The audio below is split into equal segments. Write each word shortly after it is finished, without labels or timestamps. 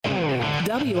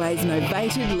WA's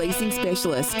novated leasing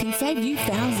specialist can save you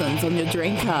thousands on your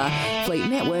dream car.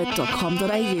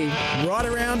 Fleetnetwork.com.au. Right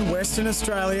around Western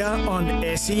Australia on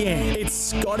SEN. It's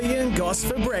Scotty and Goss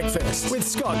for breakfast with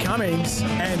Scott Cummings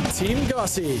and Tim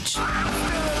Gossage.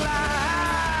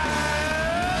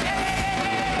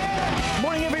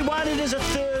 Morning, everyone. It is a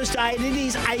Thursday and it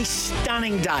is a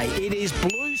stunning day. It is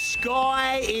blue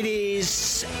sky. It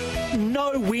is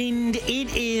no wind.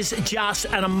 It is just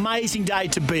an amazing day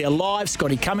to be alive.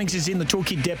 Scotty Cummings is in the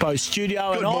Toolkit Depot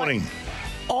studio. Good morning.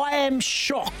 I am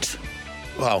shocked.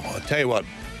 Well, I'll tell you what.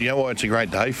 You know why it's a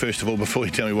great day? First of all, before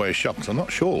you tell me why you're shocked, I'm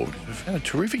not sure. We've had a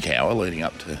terrific hour leading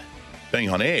up to being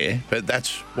on air, but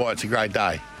that's why it's a great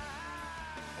day. I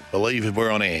believe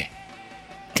we're on air.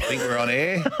 I think we're on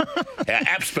air. Our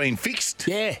app's been fixed.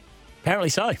 Yeah, apparently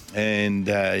so. And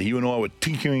you and I were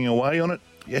tinkering away on it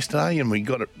yesterday, and we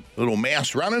got a little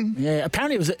mouse running. Yeah,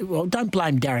 apparently it was... Well, don't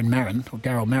blame Darren Marin or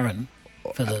Daryl Marin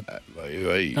for the...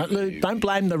 Don't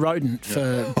blame the rodent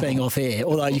for being off air,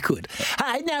 although you could.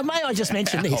 Hey, now, may I just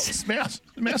mention this? The mouse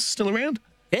is still around?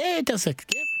 Yeah, it does.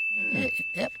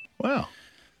 Yep. Wow.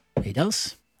 He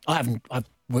does. I've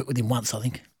worked with him once, I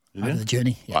think, over the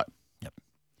journey. Yep. Right. Yep.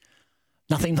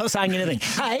 Nothing, not saying anything.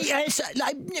 Hey,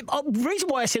 the reason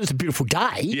why I said it's a beautiful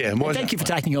day, Yeah, thank you for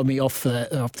taking me off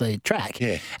the track.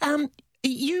 Yeah.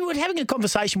 You were having a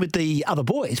conversation with the other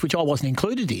boys, which I wasn't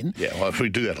included in. Yeah, well, we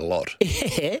do that a lot.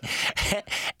 Yeah.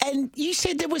 And you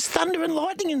said there was thunder and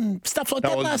lightning and stuff like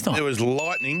that last night. There was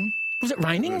lightning. Was it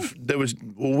raining? There was,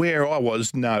 well, where I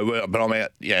was, no, but I'm out,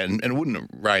 yeah, and it wouldn't have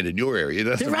rained in your area.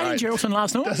 Did it rain in Geraldton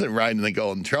last night? It doesn't rain in the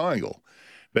Golden Triangle.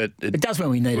 But it does when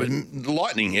we need it.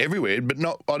 Lightning everywhere, but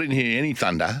I didn't hear any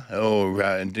thunder or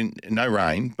no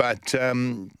rain. But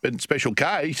Special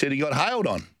K said he got hailed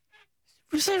on.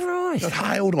 Was that right? Got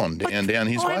hailed on down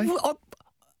his way.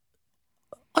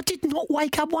 I did not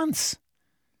wake up once.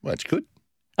 Well, that's good.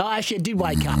 Oh, actually, I did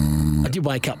wake up.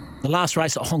 The last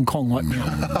race at Hong Kong woke me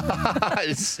up.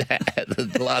 It's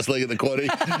the last leg of the quaddie.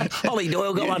 Holly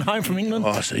Doyle got one home from England.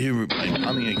 Oh, so you've been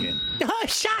punning again. Oh,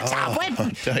 shut up.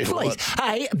 Please.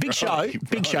 Hey, big show.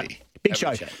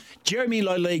 Jeremy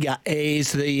Loliga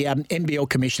is the NBL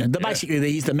commissioner.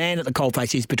 Basically, he's the man at the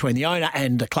coalface. He's between the owner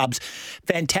and the clubs.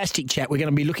 Fantastic chat. We're going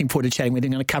to be looking forward to chatting with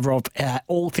him. We're going to cover off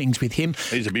all things with him.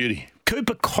 He's a beauty.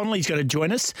 Cooper Connolly's going to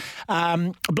join us.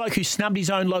 A bloke who snubbed his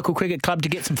own local cricket club to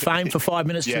get some fame for 5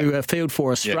 minutes to field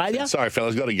for Australia. Yeah. Sorry,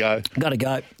 fellas, got to go. Got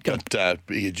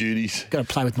bigger duties. Got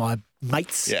to play with my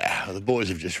mates. Yeah, well, the boys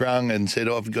have just rung and said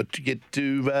I've got to get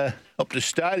to Optus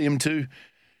Stadium to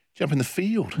jump in the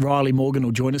field. Riley Morgan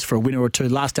will join us for a winner or two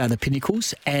last day of the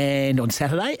Pinnacles and on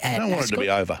Saturday at I don't want it to be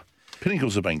over.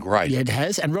 Pinnacles have been great. Yeah, it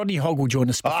has. And Rodney Hogg will join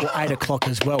us before 8 o'clock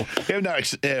as well. You have no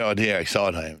idea how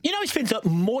excited I am. You know, he spends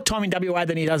more time in WA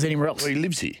than he does anywhere else. Well, he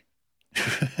lives here.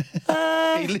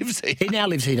 He lives here. He now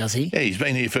lives here, does he? Yeah, he's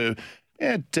been here for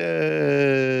about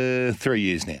 3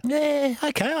 years now. Yeah,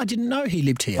 okay. I didn't know he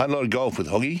lived here. Played a lot of golf with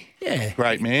Hoggy. Yeah.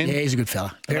 Great man. Yeah, he's a good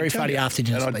fella. Very funny after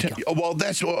dinner speaker. Well,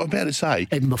 that's what I'm about to say.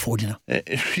 Even before dinner.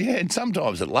 Yeah, and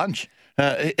sometimes at lunch.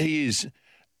 He is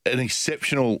an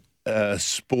exceptional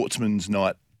sportsman's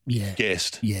night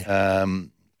guest. Yeah.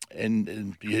 And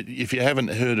if you haven't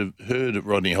heard of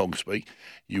Rodney Hogg speak,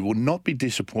 you will not be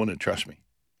disappointed, trust me.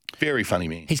 Very funny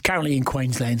man. He's currently in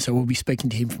Queensland, so we'll be speaking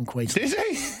to him from Queensland. Is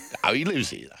he? Oh, he lives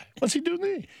here, though. What's he doing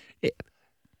there? Yeah.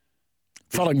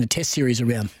 Following the test series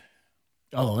around.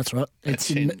 Oh, that's right. It's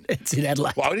in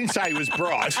Adelaide. Well, we didn't say he was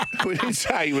bright. We didn't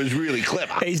say he was really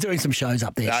clever. He's doing some shows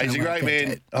up there. No, he's a great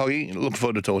man, Hoggy. Look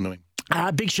forward to talking to him.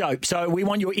 Big show. So we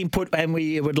want your input and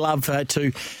we would love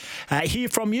to hear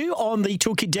from you on the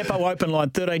Toolkit Depot open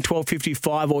line 13 12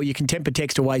 55, or you can temper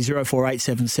text away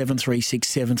 0487 736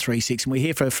 736. And we're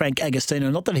here for Frank Agostino.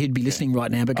 Not that he'd be listening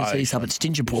right now because he's up at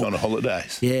Stingerport. He's on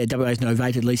holidays. Yeah, WA's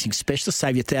novated leasing specialist.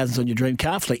 Save you thousands on your dream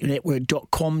car.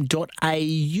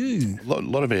 Fleetnetwork.com.au. A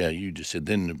lot of you just said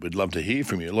then we'd love to hear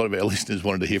from you. A lot of our listeners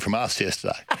wanted to hear from us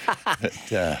yesterday. But,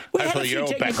 we had a few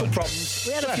technical problems.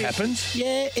 That happens.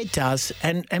 Yeah, it does.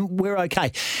 And we're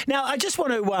okay. Now, I just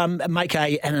want to make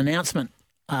an announcement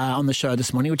on the show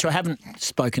this morning, which I haven't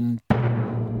spoken.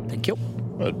 Thank you.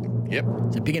 Yep.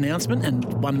 It's a big announcement and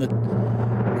one that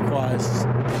requires...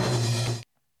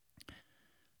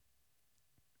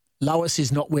 Lois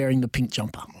is not wearing the pink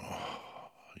jumper.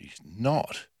 Oh, he's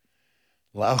not.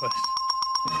 Lois,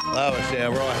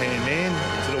 our right-hand man.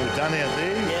 Is it all done out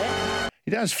there? Yeah.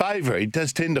 He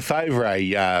does tend to favour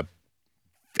a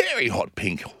very hot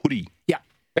pink hoodie. Yeah.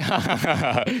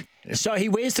 So he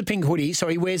wears the pink hoodie. So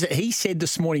he wears it. He said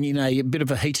this morning in a bit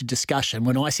of a heated discussion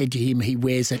when I said to him he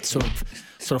wears it sort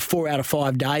of 4 out of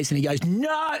 5 days, and he goes,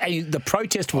 no. And the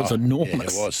protest was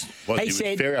enormous. Yeah, it was. He was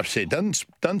very upset.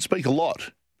 Doesn't speak a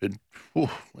lot, but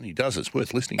when he does, it's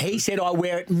worth listening. He said, I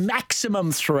wear it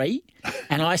maximum 3,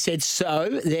 and I said, so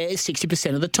there's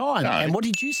 60% of the time. No. And what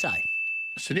did you say?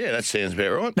 I said, yeah, that sounds about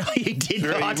right. No, you did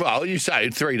not. Well, you say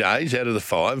 3 days out of the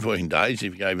 5 working days.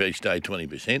 If you gave each day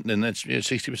 20%, then that's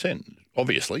 60%,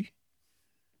 obviously.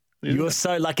 You were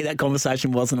so lucky that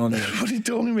conversation wasn't on there. What are you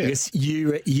talking about? Because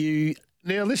you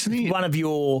Now, listen here. one of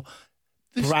your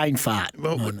brain fart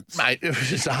moments. Mate,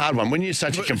 it's a hard one. When you're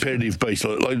such a competitive beast,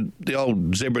 like the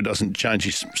old zebra doesn't change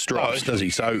his stripes, does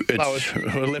he? So it's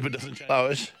a leopard doesn't change.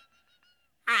 Lois.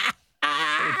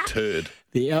 Turd.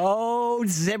 The old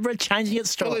zebra changing its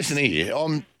stripes. Well, listen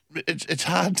here. It's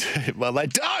hard to... Well, they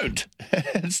don't.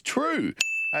 It's true.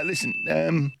 Listen,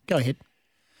 Go ahead.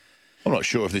 I'm not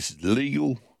sure if this is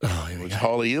legal or it's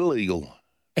highly illegal.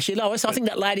 Actually, Lois, I think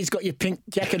that lady's got your pink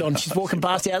jacket on. She's walking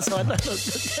past the outside.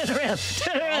 Turn around.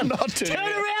 I'm not turning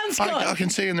around, Scott. I can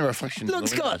see in the reflection. Look,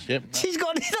 Scott. Yep. She's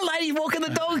got the lady walking the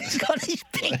dog. He's got his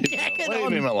pink jacket Leave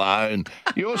on. him alone.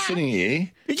 You're sitting here.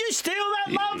 Did you steal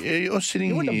that, love? Yeah, you're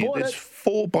sitting You wouldn't have here. bought There's it.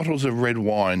 4 bottles of red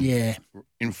wine Yeah.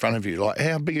 in front of you. Like,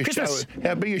 how big a Christmas.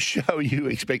 show are you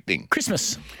expecting?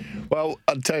 Christmas. Well,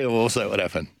 I'll tell you also what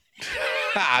happened.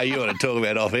 You want to talk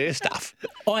about off-air stuff?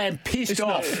 I am pissed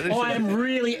off. I am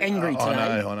really angry today.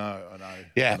 I know.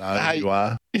 Yeah, I know you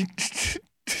are.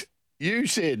 You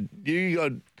said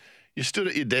you stood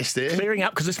at your desk there, Clearing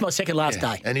up because this is my second last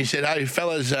day. and you said, "Hey,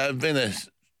 fellas, been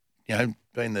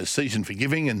the season for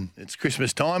giving, and it's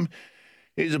Christmas time.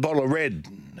 Here's a bottle of red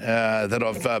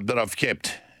that I've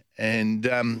kept." And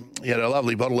you had a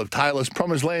lovely bottle of Taylor's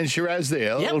Promised Land Shiraz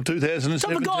there, a little 2017.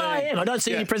 Top of guy I am. I don't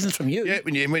see any presents from you. Yeah,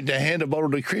 when you went to hand a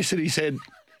bottle to Chris, and he said,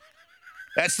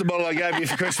 "That's the bottle I gave you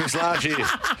for Christmas last year."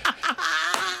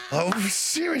 Oh,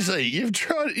 seriously, you've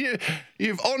tried.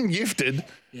 You've on-gifted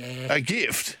a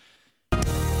gift to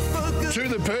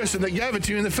the person that gave it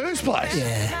to you in the first place.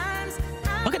 Yeah.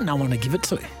 I got no one to give it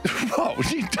to. Well,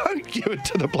 you don't give it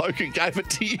to the bloke who gave it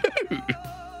to you.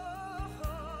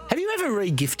 Have you ever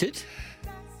re-gifted?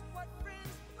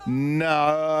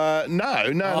 No.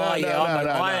 I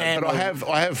am. But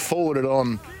I have forwarded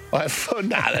on.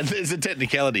 There's a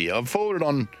technicality. I've forwarded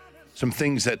on some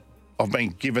things that I've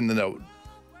been given that,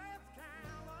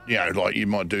 like you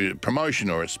might do a promotion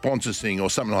or a sponsor thing or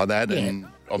something like that, and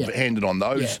I've handed on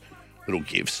those little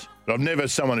gifts. But I've never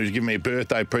someone who's given me a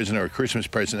birthday present or a Christmas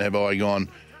present have I gone,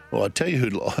 well, I tell you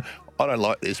who. I don't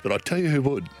like this, but I tell you who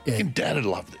would. Yeah. Your dad would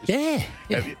love this. Yeah.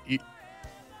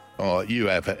 You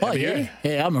have. Have you?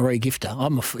 Yeah, I'm a re-gifter.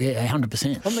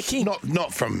 100%. I'm the king.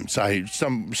 Not from say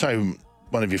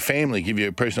one of your family give you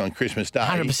a present on Christmas Day.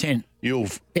 100%.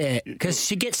 Yeah, because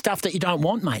you get stuff that you don't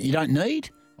want, mate. You don't need,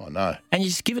 I know. and you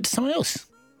just give it to someone else.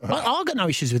 I've got no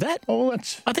issues with that. Oh, well,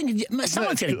 that's I think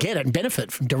someone's going to get it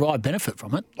and derive benefit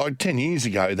from it. like 10 years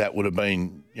ago. That would have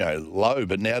been low,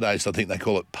 but nowadays I think they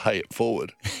call it pay it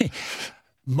forward.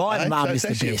 My mum is the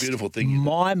actually best. a beautiful thing.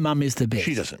 My mum is the best.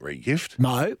 She doesn't re-gift.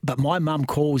 No, but my mum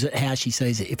calls it how she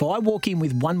sees it. If I walk in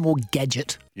with one more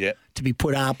gadget Yeah. to be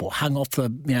put up or hung off the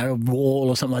wall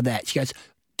or something like that, she goes,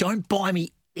 "Don't buy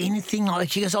me anything like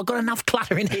that." She goes, "I've got enough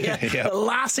clutter in here. Yeah. The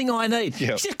last thing I need."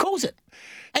 Yeah. She just calls it.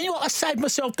 And you know what? I saved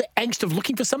myself the angst of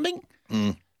looking for something,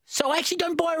 so I actually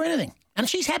don't buy her anything, and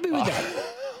she's happy with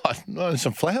that.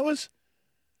 Some flowers?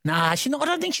 Nah, she's not. I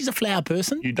don't think she's a flower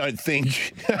person. You don't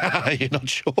think? You're not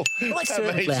sure? like That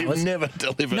certain means flowers. you've never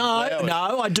delivered No, flowers.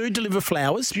 no, I do deliver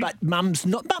flowers, but mum's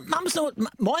not. But mum's not.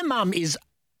 My mum is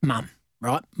mum,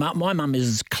 right? My mum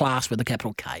is class with a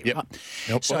capital K, Yep. right?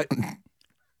 Yep. So,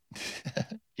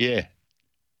 Yeah.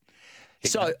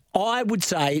 so I would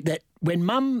say that when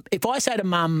mum, if I say to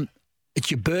mum,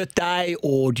 "It's your birthday,"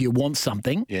 or "Do you want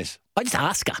something?" Yes. I just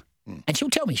ask her, and she'll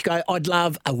tell me. She'll go, "I'd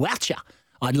love a voucher.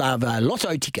 I'd love a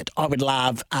lotto ticket. I would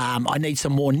love, I need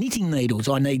some more knitting needles.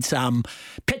 I need some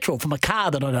petrol from a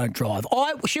car that I don't drive."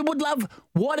 She would love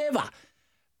whatever.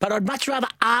 But I'd much rather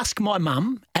ask my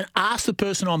mum and ask the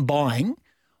person I'm buying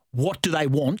what do they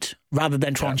want rather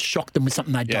than try and shock them with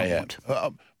something they don't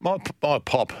want. My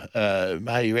pop,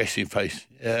 may he rest in peace,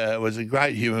 was a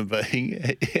great human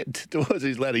being. Towards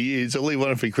his latter years, all he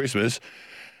wanted for Christmas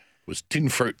was tin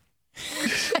fruit.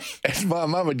 And my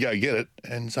mum would go get it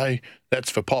and say, "That's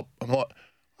for Pop." I'm like,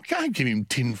 I can't give him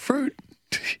tin fruit.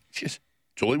 That's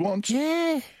all he wants.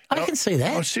 Yeah, I can see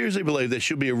that. I seriously believe there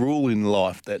should be a rule in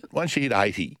life that once you hit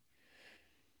 80,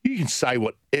 you can say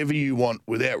whatever you want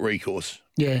without recourse.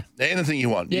 Yeah. Anything you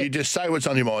want. Yeah. You just say what's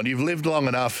on your mind. You've lived long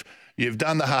enough You've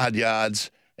done the hard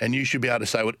yards, and you should be able to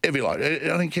say whatever you like. I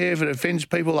don't care if it offends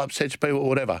people, upsets people, or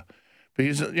whatever.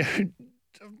 Because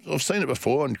I've seen it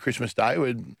before on Christmas Day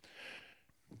where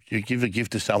you give a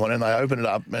gift to someone and they open it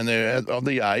up and they're of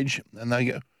the age and they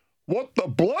go, what the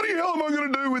bloody hell am I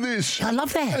going to do with this? I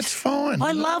love that. That's fine.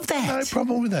 I love that. No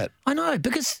problem with that. I know,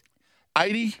 because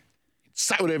 80,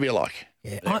 say whatever you like.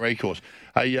 Yeah, Recourse.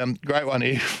 A great one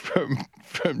here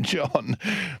from John.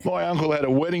 My uncle had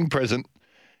a wedding present,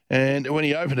 and when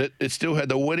he opened it, it still had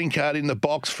the wedding card in the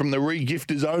box from the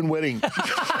re-gifter's own wedding.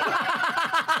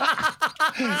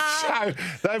 So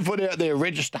they put out their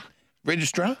registrar,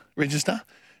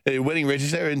 their wedding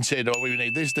register, and said, "Oh, we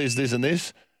need this, and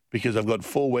this." Because I've got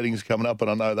 4 weddings coming up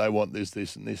and I know they want this,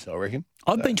 and this, I reckon.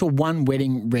 I've been to one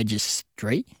wedding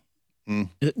registry. No,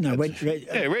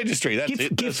 registry. That's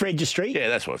it. Gift registry. Yeah,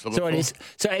 that's what it's looking So for. it is.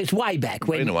 So it's way back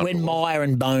when wonderful. Meyer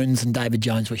and Bones and David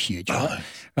Jones were huge, right?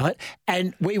 Right.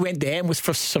 And we went there and was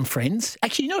for some friends.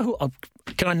 Actually, you know who?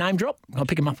 Can I name drop? I'll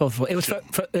pick them up. It was for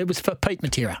Pete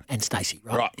Matera and Stacey,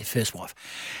 right? His first wife.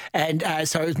 And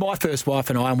so it was my first wife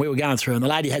and I, and we were going through, and the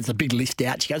lady has a big list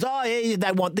out. She goes, "Oh yeah,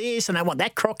 they want this and they want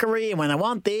that crockery, and when they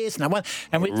want this and they want,"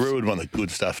 and we ruined one of the good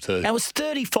stuff too. It was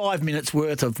 35 minutes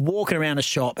worth of walking around a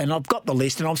shop, and I've got the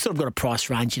list, and I've sort of got a price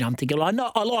range. You know, I'm thinking, I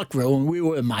like Rue, and we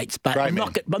were mates, but I'm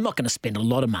not going to spend a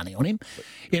lot of money on him.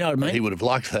 You know what I mean? He would have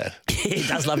liked that. He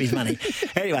does love his money.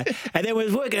 Anyway, and then we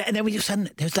was working, and then we just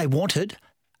suddenly they wanted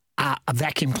a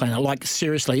vacuum cleaner, like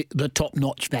seriously, the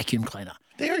top-notch vacuum cleaner.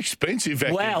 They're expensive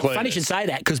vacuum cleaners. Well, funny you should say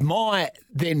that, because my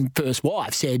then first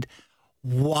wife said,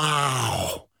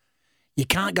 "Wow, you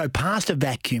can't go past a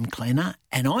vacuum cleaner."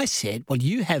 And I said, "Well,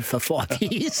 you have for 5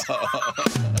 years."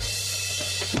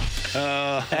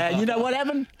 And you know what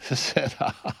happened?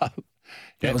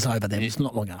 That was over then. It was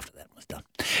not long after that was done.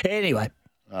 Anyway.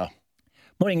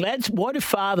 Morning, lads. Why do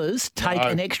fathers take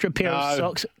an extra pair of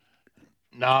socks?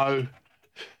 No.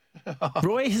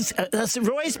 Roy's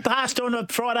passed on a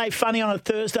Friday funny on a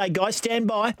Thursday, guys. Stand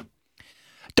by.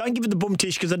 Don't give it the boom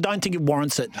tish because I don't think it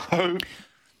warrants it. No.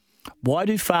 Why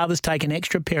do fathers take an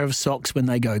extra pair of socks when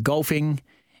they go golfing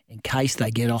in case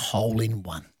they get a hole in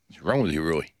one? What's wrong with you,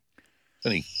 Roy? It's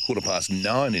only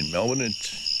 9:15 in Melbourne.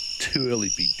 It's too early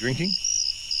to be drinking.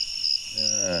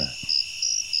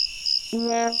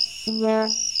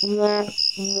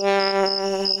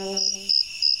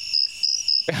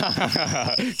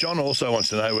 John also wants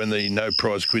to know when the no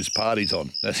prize quiz party's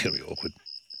on. That's going to be awkward.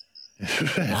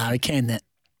 No, we canned that.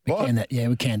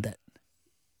 We canned that.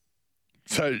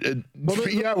 So,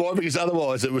 you know why? Because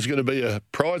otherwise it was going to be a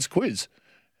prize quiz.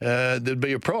 There'd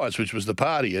be a prize, which was the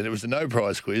party, and it was the no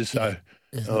prize quiz. So,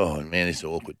 oh, man, it's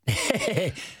awkward.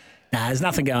 No, there's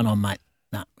nothing going on, mate.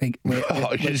 No,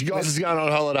 Guys is going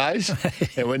on holidays,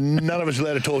 and none of us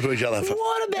allowed to talk to each other.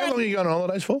 What about? How long are you going on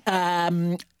holidays for?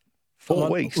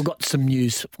 4 weeks. We've got some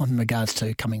news in regards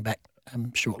to coming back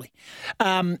shortly.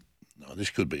 This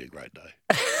could be a great day.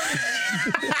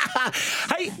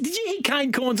 Hey, did you hear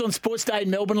Kane Corns on Sports Day in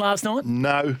Melbourne last night?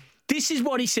 No. This is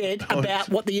what he said about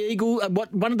what the Eagle,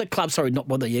 one of the clubs, sorry, not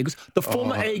one of the Eagles, the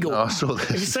former Eagle. I saw this.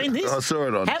 Have you seen this? I saw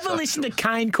it on. Have a listen to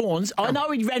Kane Corns. I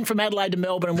know he ran from Adelaide to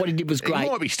Melbourne and what he did was great. He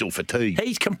might be still fatigued.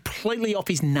 He's completely off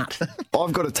his nut.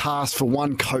 I've got a task for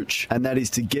one coach, and that is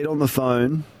to get on the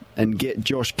phone and get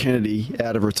Josh Kennedy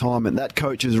out of retirement. That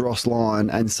coach is Ross Lyon,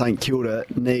 and St Kilda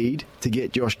need to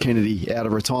get Josh Kennedy out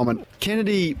of retirement.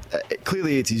 Kennedy,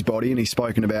 clearly it's his body, and he's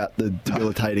spoken about the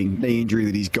debilitating knee injury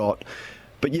that he's got.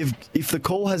 But if the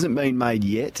call hasn't been made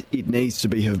yet, it needs to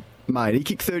be made. He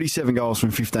kicked 37 goals from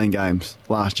 15 games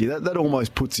last year. That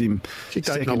almost puts him kicked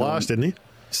 8 in the last, didn't he?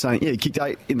 He kicked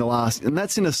 8 in the last, and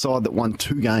that's in a side that won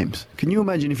 2 games. Can you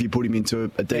imagine if you put him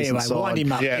into a decent side? Wind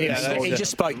him up. Yeah, he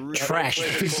just spoke trash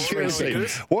for 53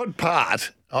 seconds. What part?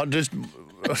 I'm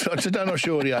not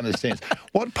sure what he understands.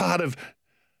 What part of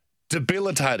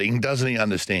debilitating doesn't he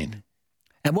understand?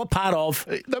 And what part of?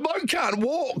 The bloke can't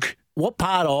walk. What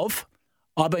part of?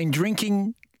 I've been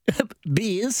drinking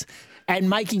beers and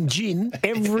making gin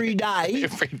every day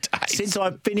since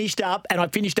I finished up, and I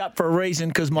finished up for a reason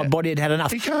because my body had had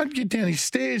enough. He can't get down his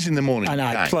stairs in the morning. I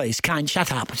know, Kane. Please, Kane,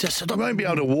 shut up. I won't be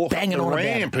able to walk up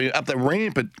the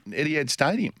ramp at Etihad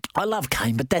Stadium. I love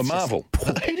Kane, but that's Marvel.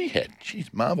 Etihad,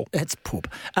 jeez, Marvel. That's poop.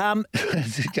 Come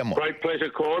on. Great pleasure,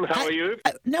 Corn. How are you?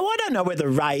 Now, I don't know whether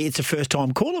Ray, it's a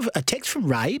first-time call of a text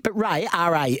from Ray, but Ray,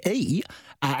 R-A-E,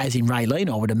 as in Raylene,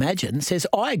 I would imagine, says,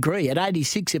 I agree, at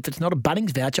 86, if it's not a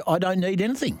Bunnings voucher, I don't need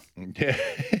anything. Yeah.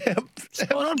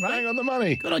 Spot on, Ray. Hang on the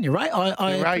money. Good on you, Ray.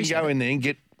 Ray go in there and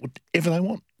get whatever they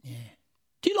want. Yeah.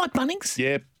 Do you like Bunnings?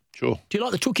 Yeah, sure. Do you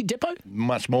like the Toolkit Depot?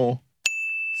 Much more.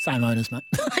 Same owners, mate.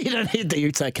 You don't need to.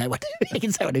 It's okay. You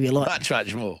can say whatever you like.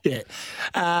 Much more. Yeah.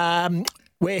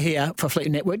 We're here for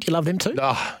Fleetwood Network. Do you love them too?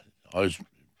 I was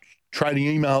trading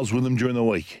emails with them during the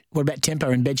week. What about Tempo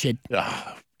and Bedshed?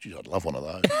 Geez, I'd love one of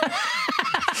those.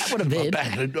 What a bed.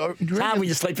 It's hard when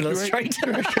you're sleeping on the street. Do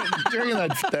you reckon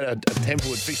that a Tempo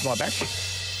would fix my back?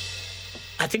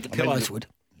 I think the pillows would.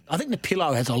 I think the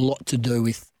pillow has a lot to do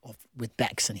with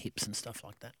backs and hips and stuff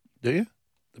like that. Do you?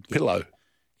 The pillow?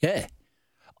 Yeah.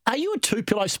 Are you a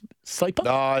two-pillow sleeper?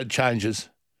 No, it changes.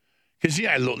 Because,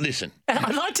 look, listen.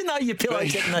 I'd like to know your pillow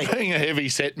technique. Being a heavy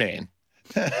set man,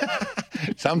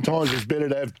 sometimes it's better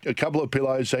to have a couple of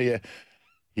pillows so your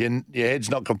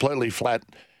head's not completely flat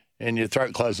and your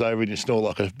throat closes over and you snore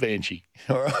like a banshee.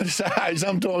 All right? So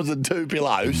sometimes the two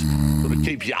pillows sort of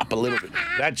keeps you up a little bit.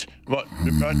 That's what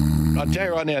I'll tell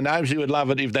you right now, Namesy would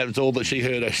love it if that was all that she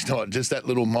heard last night, just that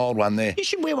little mild one there. You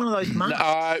should wear one of those masks. No,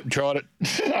 I tried it.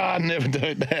 I never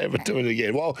do it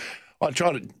again. Well, I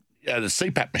tried it, the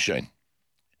CPAP machine.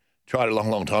 Tried it a long,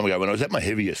 long time ago when I was at my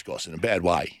heaviest, Goss, in a bad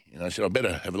way. I said, I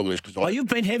better have a look at this. You've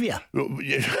been heavier.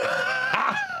 Whackity,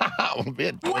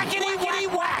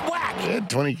 whack. I had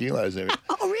 20 kilos there.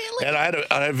 Oh, really? And I had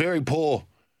a very poor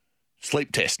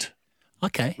sleep test.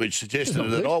 Okay. Which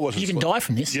suggested that I wasn't... You can die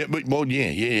from this. Yeah,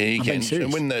 you can. Serious.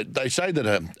 And when they say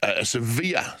that a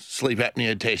severe sleep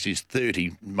apnea test is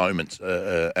 30 moments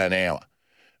an hour,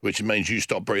 which means you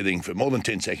stop breathing for more than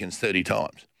 10 seconds 30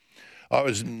 times. I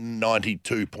was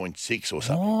 92.6 or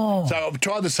something. Oh. So I've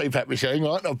tried the CPAP machine,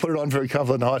 right? I've put it on for a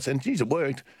couple of nights and, geez, it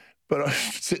worked. But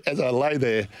as I lay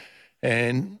there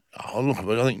and, I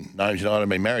think Names and I have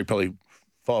been married probably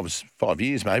 5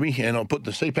 years maybe, and I put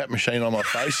the CPAP machine on my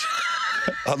face.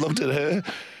 I looked at her,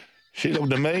 she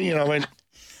looked at me, and I went,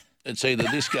 it's either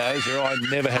this goes or I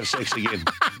never have sex again.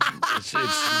 It's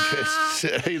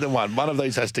either one. One of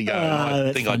these has to go.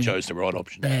 I think funny. I chose the right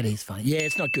option. That is funny. Yeah,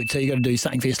 it's not good. So you've got to do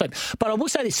something for your sleep. But I will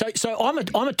say this. So I'm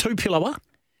a two-pillower.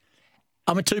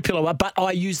 But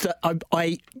I use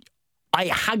I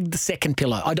hug the second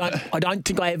pillow. I don't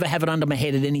think I ever have it under my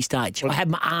head at any stage. I have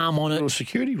my arm on it. A little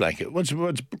security blanket. Where's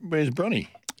Bronny?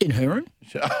 In her room.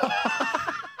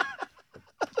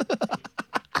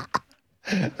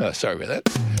 Oh, sorry about that.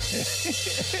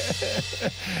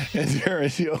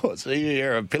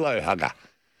 You're a pillow hugger.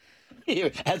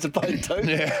 As opposed to?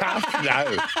 No,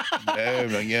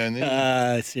 I'm not going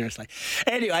there. Seriously.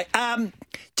 Anyway,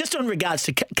 just on regards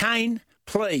to Kane,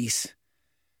 please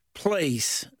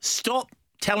stop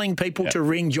telling people to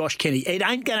ring Josh Kenny. It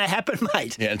ain't going to happen,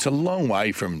 mate. Yeah, it's a long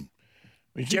way from...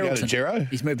 Geraldton. Gero?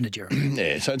 He's moving to Geraldton.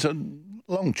 Yeah, so it's a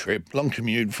long trip, long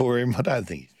commute for him. I don't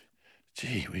think...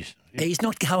 Gee whiz. He's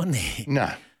not going there.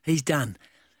 No. He's done.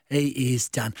 He is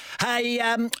done. Hey,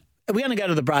 we're going to go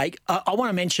to the break. I want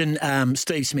to mention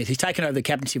Steve Smith. He's taken over the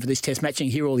captaincy for this Test match. You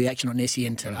can hear all the action on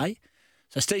SEN today.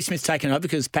 So Steve Smith's taken over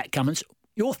because Pat Cummins.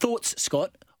 Your thoughts,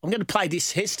 Scott? I'm going to play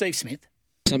this. Here's Steve Smith.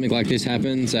 Something like this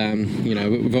happens,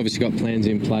 we've obviously got plans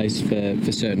in place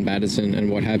for certain batters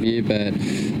and what have you, but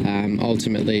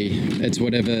ultimately it's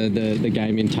whatever the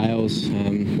game entails,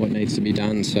 what needs to be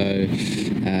done. So,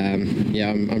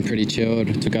 I'm pretty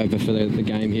chilled. Took over for the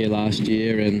game here last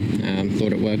year and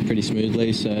thought it worked pretty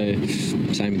smoothly, so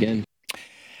same again.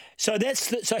 So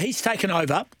so he's taken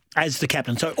over as the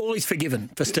captain, so all is forgiven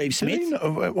for Steve Smith.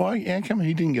 Why? How come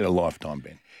he didn't get a lifetime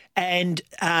ban? And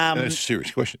that's a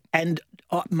serious question. And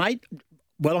mate,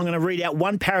 well, I'm going to read out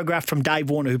one paragraph from Dave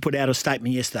Warner, who put out a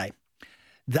statement yesterday.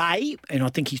 They, and I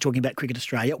think he's talking about Cricket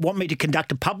Australia, want to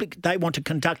conduct a public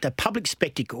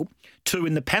spectacle to,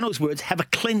 in the panel's words, have a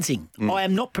cleansing. I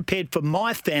am not prepared for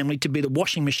my family to be the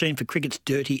washing machine for cricket's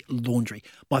dirty laundry.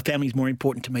 My family is more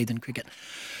important to me than cricket.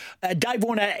 Dave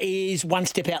Warner is one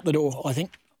step out the door, I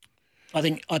think. I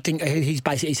think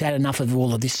he's had enough of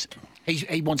all of this.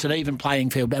 He wants an even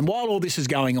playing field. And while all this is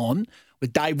going on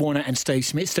with Dave Warner and Steve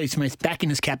Smith back in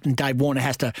as captain, Dave Warner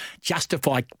has to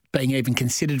justify being even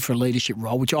considered for a leadership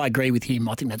role, which I agree with him.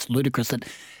 I think that's ludicrous that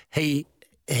he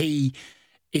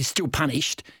is still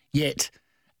punished, yet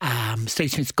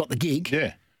Steve Smith's got the gig.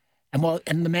 Yeah.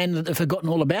 And the man that they've forgotten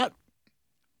all about,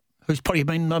 who's probably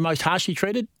been the most harshly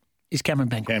treated, is Cameron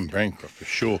Bancroft. Cameron Bancroft, for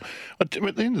sure. But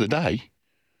at the end of the day,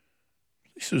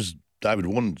 this was David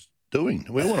Warner's doing.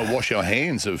 We don't want to wash our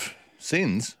hands of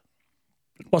sins.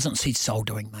 It wasn't his sole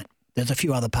doing, mate. There's a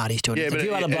few other parties to it. Yeah,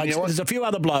 there's a few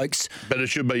other blokes. But it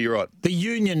should be, you're right. The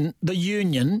union.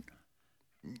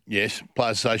 Yes,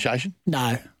 Players Association.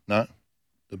 No. The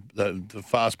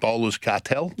fast bowlers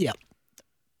cartel. Yeah.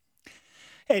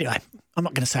 Anyway, I'm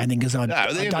not going to say anything because I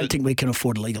don't think we can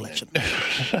afford a legal action.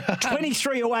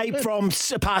 23 away from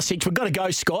past 6. We've got to go,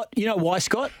 Scott. You know why,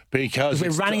 Scott? Because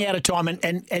we're running out of time,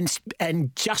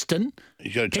 and Justin.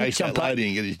 He's got to chase that lady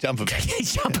and get his jumper back.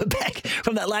 His jumper back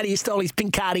from that lady who stole his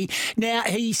Pincardi. Now,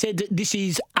 he said that this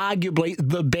is arguably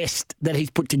the best that he's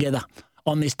put together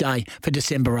on this day for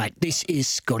December 8. This is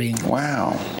Scotty and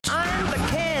Wow. I'm the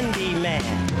candy man.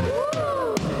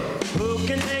 Who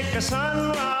can take a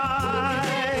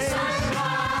sunrise,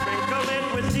 sprinkle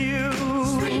it with you,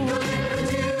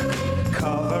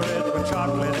 cover it with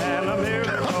chocolate and a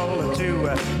miracle or two.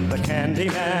 The candy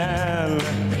man.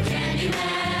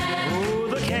 Ooh,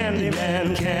 the candy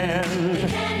man can.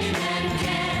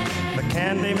 The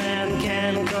candy man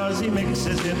can, 'cause he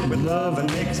mixes it with love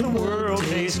and makes the world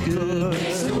taste good.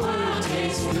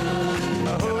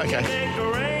 Okay.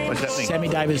 What's happening? Sammy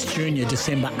Davis Jr.,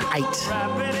 December 8.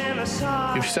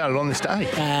 You've started on this day.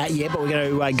 Yeah, but we're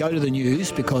going to go to the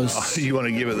news because... Oh, you want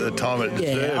to give it the time it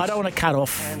deserves. I don't want to cut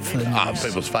off for the news.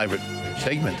 People's favourite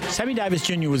segment. Sammy Davis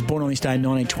Jr. was born on this day in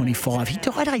 1925. He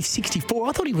died age 64.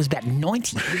 I thought he was about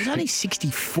 90. He was only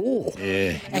 64.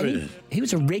 Yeah. And he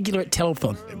was a regular at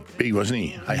Telethon. Big, wasn't he?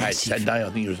 Hey, Saturday, I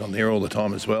think he was on there all the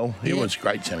time as well. He was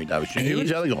great, Sammy Davis Jr. Who was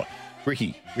the other guy?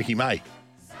 Ricky May.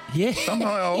 Yeah.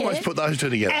 Somehow I always put those two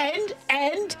together.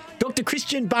 And Dr.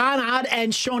 Christian Barnard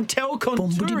and Chantel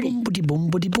Conturi.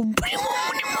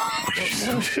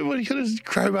 What he got his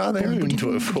crowbar there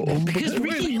into it for? Because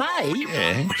Ricky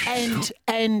May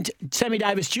and Sammy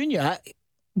Davis Jr.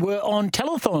 were on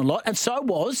Telethon a lot, and so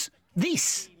was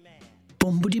this.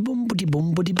 Dr.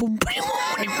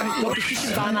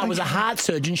 Christian Barnard was a heart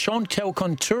surgeon. Chantel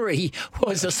Conturi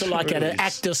was a sort of like an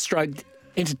actor stroke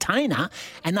entertainer,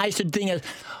 and they used to think,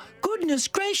 goodness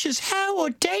gracious, how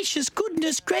audacious,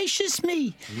 goodness gracious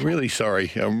me. I'm really sorry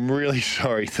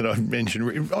that I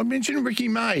mentioned Ricky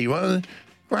May, one of the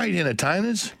great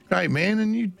entertainers, great man,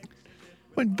 and you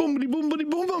went boom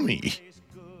on me.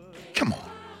 Come on.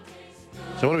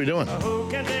 So what are we doing? Who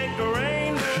can take a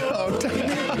rainbow,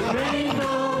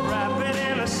 wrap it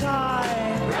in a sigh.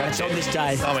 It's on this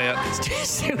day. I'm out.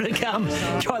 Still to come.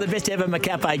 Try the best ever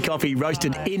McCafe coffee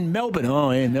roasted in Melbourne.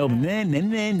 Oh, yeah,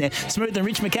 Melbourne. Nah. Smooth and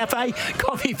rich McCafe.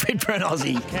 Coffee fit for an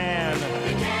Aussie.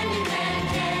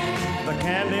 The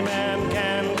candy man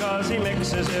can, 'cause he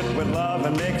mixes it with love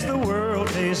and makes the world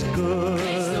taste good.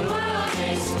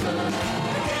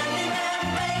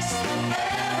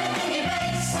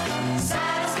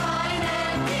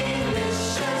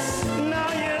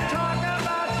 Now you talk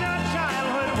about your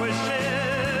childhood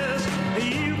wishes.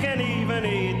 You can even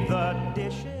eat the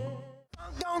dishes.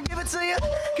 Don't give it to you,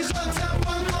 'cause Uptown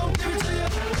Funk won't give it to you.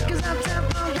 'Cause Uptown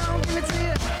Funk don't give it to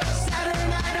you. Saturday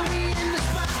night and we in the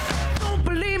spot. Don't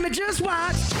believe me, just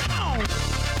watch.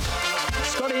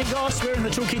 Scotty and Goss, we're in the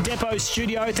Toolkit Depot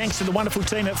studio thanks to the wonderful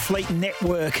team at Fleet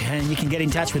Network, and you can get in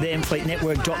touch with them,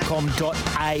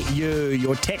 fleetnetwork.com.au.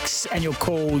 Your texts and your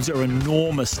calls are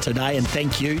enormous today, and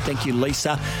thank you,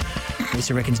 Lisa.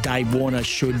 Lisa reckons Dave Warner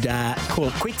should call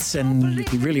it quits, and if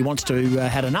he really wants to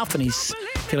had enough and he's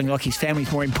feeling like his family's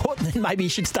more important, then maybe he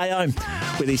should stay home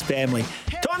with his family.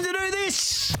 Time to do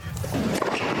this!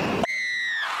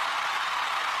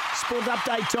 Sport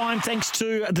update time thanks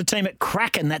to the team at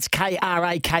Kraken. That's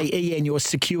Kraken, your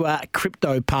secure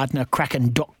crypto partner,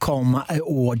 kraken.com,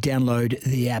 or download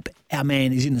the app. Our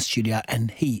man is in the studio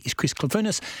and he is Chris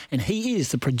Clafunas, and he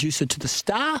is the producer to The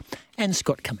Star and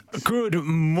Scott Cummings. Good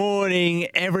morning,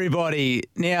 everybody.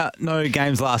 Now, no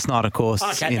games last night, of course.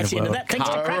 Okay, that's the end of that. Thanks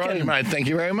to Kraken. All right, mate. Thank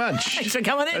you very much. Thanks for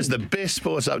coming in. That's the best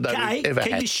sports update we've ever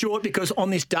keep had. this short because on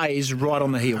this day is right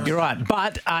on the heels. You're right.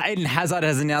 But Eden Hazard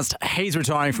has announced he's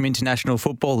retiring from international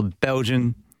football, the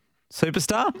Belgian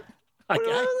superstar. Okay.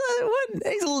 What?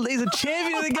 He's a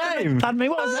champion of the game. Pardon me,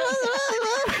 what was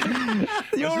that?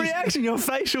 Your reaction, your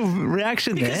facial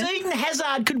reaction because there. Eden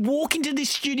Hazard could walk into this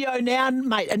studio now,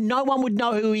 mate, and no one would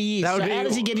know who he is. So how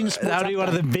does he get into sports? That would be one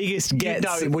of the biggest gets.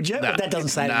 No, would you? But that doesn't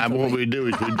say anything. What we'd do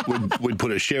is we'd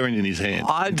put a sharing in his hand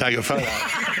and take a photo.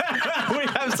 We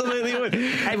absolutely would.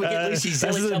 Hey, we get Lucy's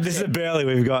this is a Burley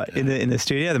we've got in the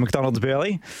studio, the McDonald's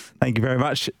Burley. Thank you very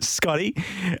much, Scotty.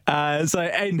 So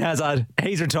Eden Hazard,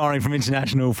 he's retiring from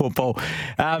international football.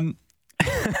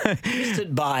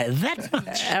 Listed by that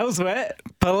much. Elsewhere,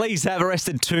 police have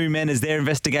arrested 2 men as their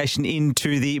investigation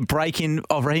into the break-in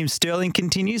of Raheem Sterling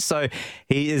continues. So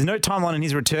there's no timeline in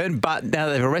his return, but now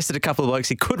they've arrested a couple of blokes.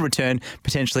 He could return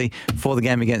potentially for the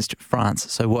game against France.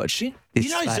 So watch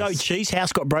this space. Zoe Chee's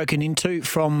house got broken into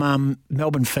from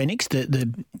Melbourne Phoenix,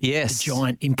 the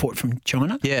giant import from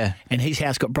China. Yeah. And his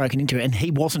house got broken into, and he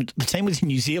wasn't. The team was in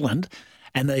New Zealand,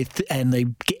 and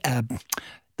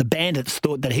The Bandits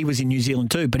thought that he was in New Zealand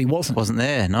too, but he wasn't. Wasn't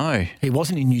there? No. He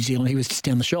wasn't in New Zealand. He was just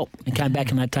down the shop and came back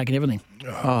and they'd taken everything.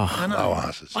 I know.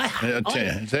 Asses. I tell you,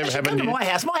 has that ever happened to you? My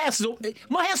house. My house is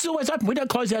always open. We don't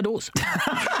close our doors.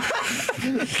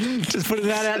 Just putting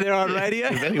that out there on radio.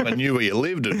 If anyone knew where you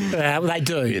lived, they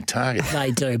do. Your target.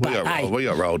 They do. But we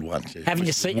got rolled once. Haven't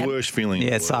you seen? Worst feeling.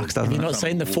 Yeah, it sucks, doesn't it? Have you not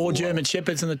seen the 4 German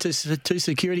shepherds and the two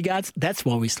security guards? That's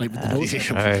why we sleep with the doors.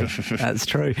 That's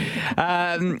true.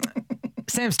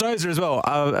 Sam Stozer as well.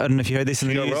 I don't know if you heard this in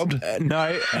the news. Got robbed?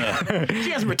 No. She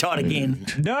hasn't retired again.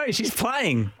 No, she's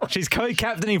playing. She's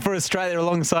co-captaining for Australia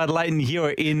alongside Leighton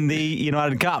Hewitt in the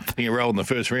United Cup. I think you rolled in the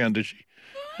first round, did she?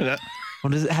 You know?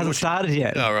 Well, it hasn't started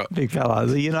yet. Oh, right. Big fella.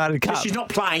 The United Cup. So she's not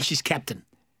playing, she's captain.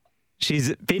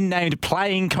 She's been named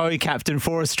playing co-captain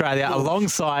for Australia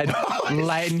alongside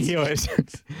Leighton Hewitt.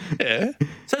 Yeah.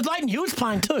 So Leighton Hewitt's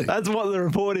playing too? That's what the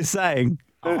report is saying.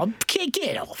 Oh,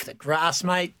 get off the grass,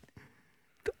 mate.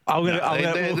 They're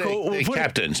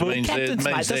captains. Captains,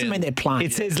 mate. Doesn't mean they're playing.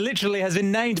 It says literally has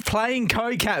been named playing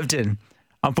co-captain.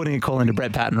 I'm putting a call into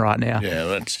Brett Patton right now. Yeah,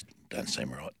 that doesn't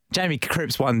seem right. Jamie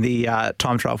Cripps won the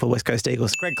time trial for West Coast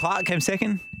Eagles. Greg Clark came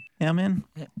second. Yeah, man.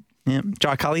 Yeah.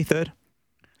 Jai Cully third.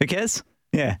 Who cares?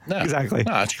 Yeah, exactly.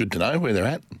 No, it's good to know where they're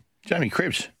at. Jamie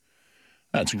Cripps.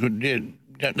 That's a good. Yeah,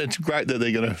 it's great that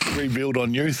they're going to rebuild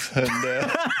on youth and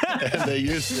their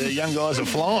young guys are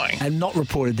flying. And not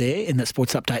reported there in the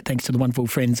sports update, thanks to the wonderful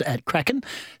friends at Kraken.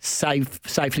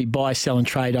 Safely buy, sell and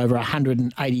trade over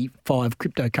 185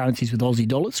 cryptocurrencies with Aussie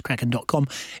dollars. Kraken.com.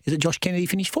 Is it Josh Kennedy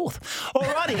finished fourth? All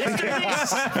righty, let's do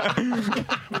this.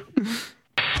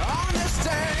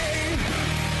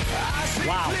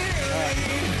 Wow.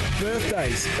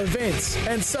 Birthdays, events,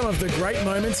 and some of the great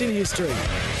moments in history.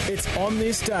 It's On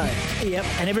This Day. Yep,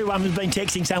 and everyone has been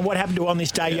texting saying, what happened to On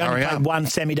This Day? You only played one,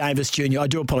 Sammy Davis Jr. I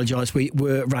do apologise, we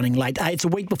were running late. Hey, it's a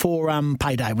week before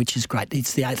payday, which is great.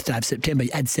 It's the 8th day of September. You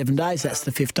add 7 days, that's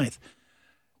the 15th.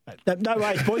 No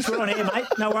worries, boys. We're on air, mate.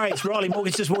 No worries. Riley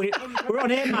Morgan's just walked in. We're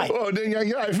on air, mate. Oh, doing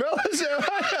okay, fellas.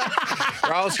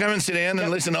 Riley, come and sit down and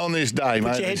listen On This Day,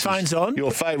 mate. Put your headphones on. Your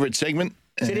favourite segment.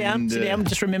 Sit down.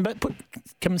 Just remember,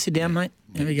 come and sit down, mate.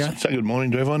 There we go. Say good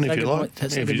morning to everyone if you like.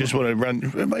 If you just want to run.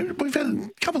 We've had a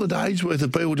couple of days worth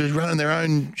of people just running their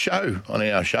own show on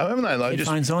our show, haven't they?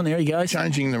 Headphones on. There he goes.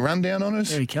 Changing the rundown on us.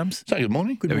 There he comes. Say good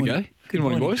morning. There we go. Good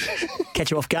morning, boys.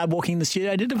 Catch you off guard walking in the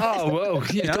studio, did it? Oh, well,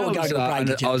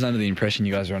 I was under the impression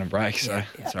you guys were on a break, so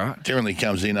it's all right. Generally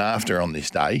comes in after On This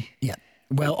Day. Yeah.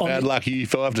 Well, bad luck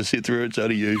if I have to sit through it, so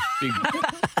do you.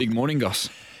 Big morning, Goss.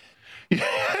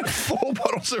 4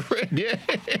 bottles of red, yeah.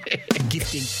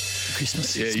 Gifting for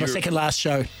Christmas. Yeah, it's my second last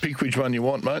show. Pick which one you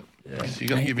want, mate. Yeah. You're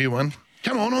going to give you one.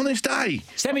 Come on this day.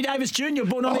 Sammy Davis Jr.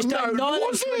 born on this day,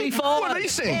 1925. What did he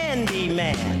sing?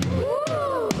 Handyman.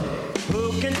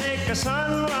 Who can make a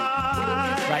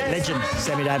sunrise? Great legend,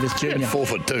 Sammy Davis Jr.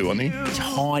 4'2", wasn't he?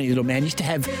 Tiny little man. Used to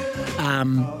have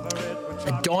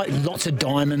lots of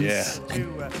diamonds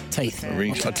and teeth.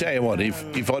 Rings. I tell you what,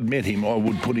 if I'd met him, I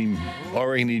would put him. I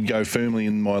reckon he'd go firmly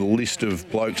in my list of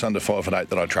blokes under 5'8"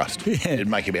 that I trust. Yeah. It'd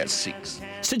make about 6.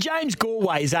 Sir James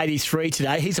Galway is 83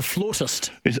 today. He's a flautist.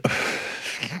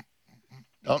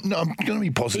 I'm going to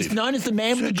be positive. He's known as the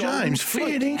man with the golden James,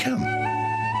 flute. fair income.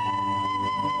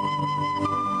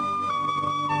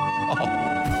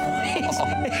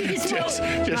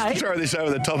 Just throw this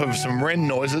over the top of some wren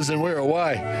noises and we're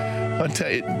away. I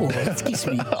tell you. Oh, that gives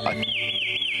me.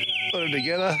 Put them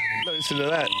together. Listen to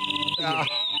that.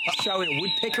 Show it a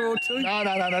woodpecker or two? No,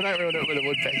 don't ruin it with a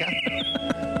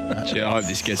woodpecker. Gee, I hope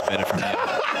this gets better from now.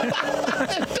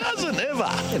 It doesn't ever.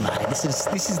 Yeah, mate,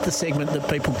 this is the segment that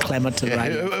people clamour to.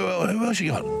 Who else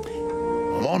you got?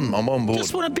 I'm on board.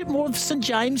 Just want a bit more of St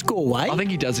James Galway. I think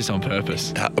he does this on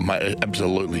purpose. Mate,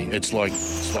 absolutely. It's like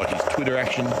his Twitter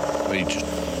action where he just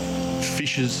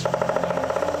fishes.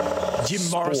 Jim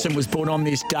Morrison was born on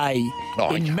this day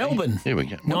in Melbourne. Here we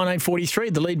go.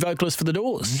 1943, the lead vocalist for The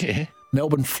Doors. Yeah.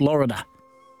 Melbourne, Florida.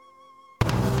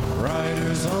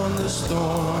 Riders on the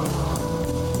storm.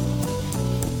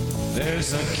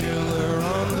 There's a killer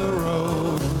on the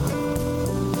road.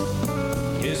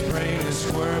 His brain is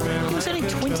squirming. He was only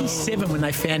 27 when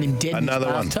they found him dead in his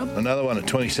bathtub. Another one at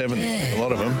 27. Yeah, a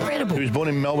lot of them. incredible. He was born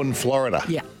in Melbourne, Florida.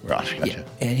 Yeah. Right. Gotcha. Yeah.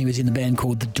 And he was in the band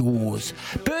called The Doors.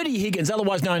 Bertie Higgins,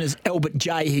 otherwise known as Albert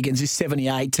J. Higgins, is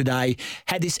 78 today.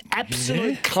 Had this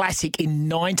absolute classic in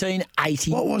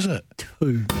 1980. What was it?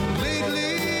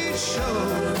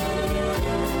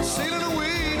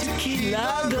 Key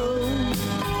Largo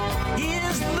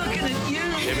is looking at you.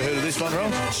 Ever heard of this one,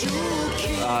 Ron?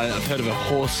 I've heard of a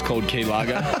horse called Key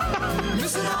Largo.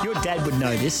 Your dad would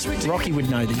know this. Rocky would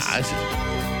know this.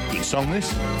 You Good song,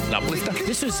 this. An uplifter.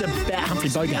 This was about Humphrey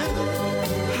Bogart.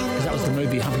 Because that was the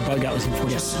movie Humphrey Bogart was in for.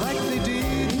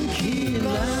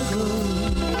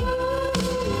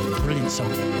 Brilliant song.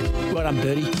 Well done,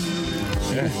 Birdie.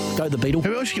 Yeah. Go the Beatle.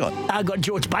 Who else you got? I got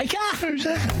George Baker. Who's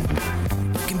that?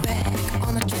 Looking back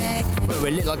on the track where we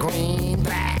little green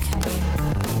back.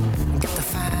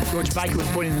 George Baker was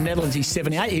born in the Netherlands. He's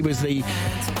 78. He was the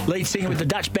lead singer with the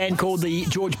Dutch band called the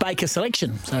George Baker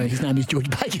Selection. So his name is George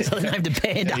Baker, so they named the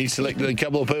band. He selected a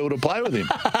couple of people to play with him.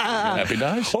 Happy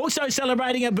days. Also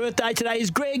celebrating a birthday today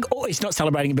is Greg. Oh, he's not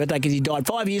celebrating a birthday because he died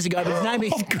 5 years ago, but his name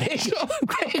is Greg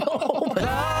Allman.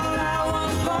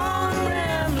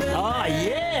 Oh,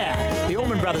 yeah. The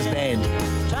Allman Brothers Band.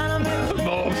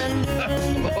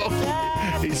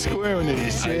 He's squirming in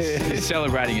his chair. He's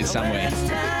celebrating it somewhere.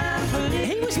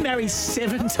 He was married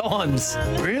 7 times.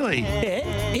 Really?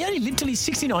 Yeah. He only lived till he's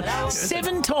 69.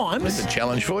 7 times. That's a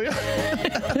challenge for you.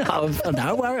 No,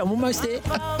 don't worry, I'm almost there.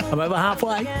 I'm over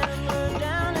halfway.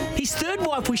 His third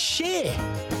wife was Cher.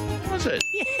 Was it?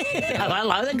 Yeah.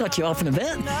 Hello, that got you off and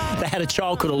about. They had a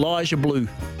child called Elijah Blue,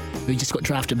 who just got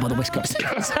drafted by the West Coast.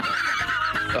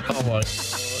 Oh, my.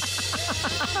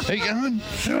 Who you going?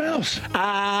 Who else?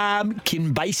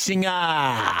 Kim Basinger.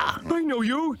 I know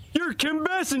you. You're Kim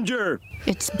Basinger.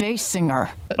 It's Basinger.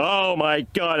 Oh, my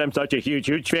God. I'm such a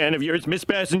huge fan of yours, Miss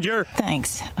Basinger.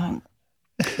 Thanks.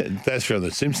 That's from The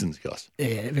Simpsons, Goss.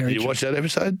 Yeah, very Did you watch that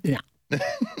episode? Yeah.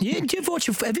 Yeah,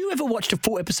 have you ever watched a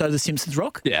full episode of The Simpsons,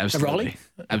 Rock? Yeah, absolutely. Rolly?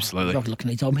 Absolutely. Rock looking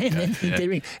at his old man. Yeah.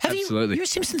 Have Absolutely. you're a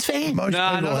Simpsons fan? Most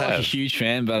No, people not have. like a huge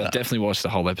fan, but I've definitely watched the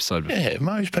whole episode before. Yeah,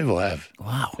 most people have.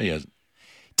 Wow. He has.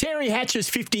 Terry Hatcher's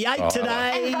 58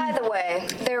 today. And by the way,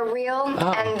 they're real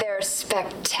and they're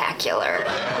spectacular.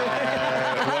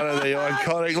 One of the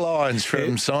iconic lines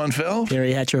from Seinfeld.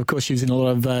 Terry Hatcher, of course, she was in a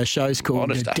lot of shows called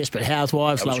Honest, Desperate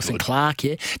Housewives, that was Lois and good. Clark,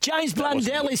 yeah. James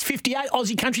Blundell is 58,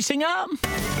 Aussie country singer.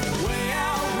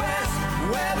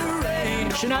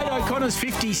 Sinead O'Connor's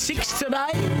 56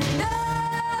 today.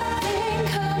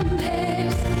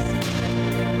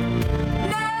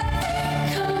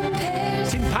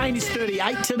 Tim Payne is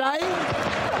 38 today.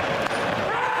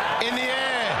 In the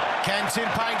air. Can Tim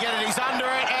Payne get it? He's under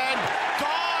it and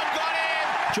gone. Got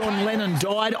him. John Lennon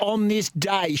died on this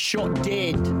day, shot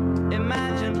dead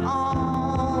Imagine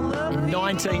all the in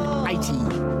 1980.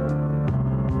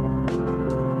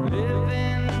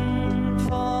 living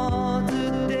for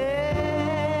today.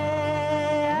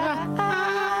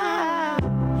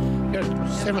 Yeah,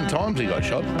 7 times he got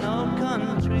shot.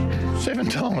 7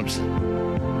 times.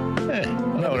 Yeah, I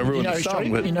don't want to ruin the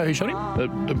song, but You know who shot him?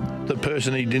 the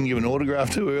person he didn't give an autograph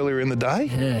to earlier in the day.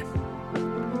 Yeah.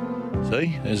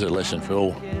 See, there's a lesson for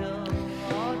all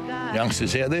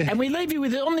youngsters out there. And we leave you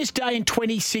with it on this day in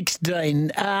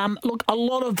 2016. Look, a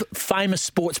lot of famous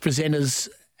sports presenters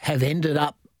have ended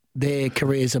up their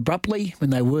careers abruptly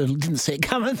when they didn't see it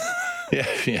coming. Yeah,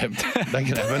 that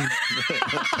can happen.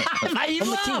 Mate, you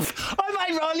laugh. I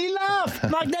made Riley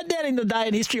laugh. Mark that down in the day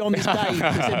in history on this day,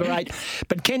 December 8.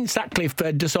 But Ken Sutcliffe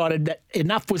decided that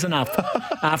enough was enough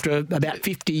after about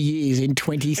 50 years in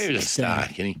 2016. He was a star,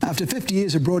 Kenny. After 50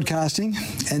 years of broadcasting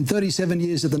and 37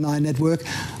 years at the Nine Network,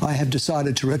 I have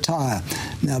decided to retire.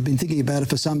 Now, I've been thinking about it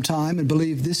for some time and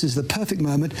believe this is the perfect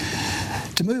moment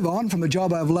to move on from a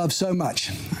job I've loved so much.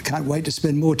 I can't wait to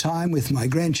spend more time with my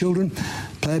grandchildren,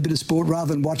 play a bit of sport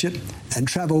rather than watch it, and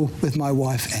travel with my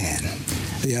wife, Anne.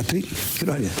 Yeah, Pete, good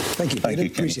on you. Thank you, Peter.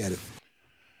 Appreciate it.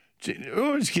 It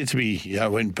always gets me,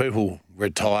 when people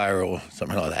retire or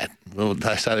something like that. Well,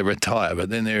 they say they retire, but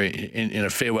then they're in a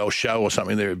farewell show or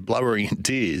something, they're blubbering in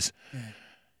tears. Yeah.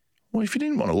 Well, if you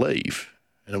didn't want to leave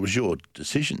and it was your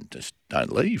decision, just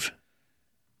don't leave.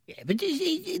 Yeah, but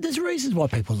there's reasons why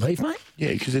people leave, mate.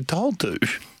 Yeah, because they're told to.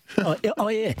 Oh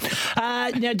yeah.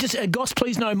 Now, just Goss,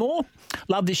 please no more.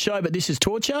 Love this show, but this is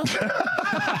torture.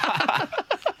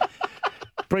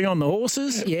 Bring on the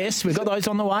horses. Yes, we've got those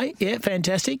on the way. Yeah,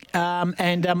 fantastic.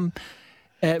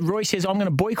 Roy says, I'm going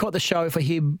to boycott the show if I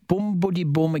hear boom, buddy,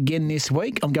 boom again this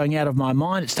week. I'm going out of my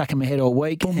mind. It's stuck in my head all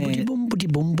week. Boom, buddy, boom, buddy,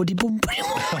 boom, buddy, boom.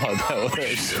 Oh, that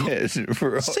works. Yes,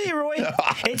 right. See you, Roy.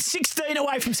 It's 16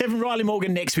 away from 7. Riley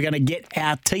Morgan next. We're going to get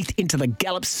our teeth into the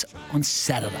Gallops on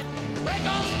Saturday. Break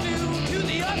on through to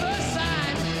the other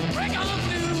side. Break on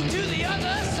through to the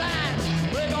other side.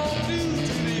 Break on through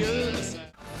to the other side.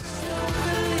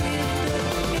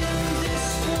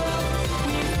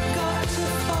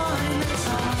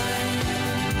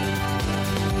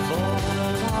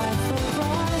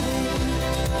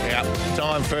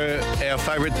 Time for our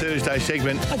favourite Thursday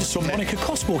segment. I just saw Monica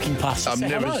Koss walking past. I've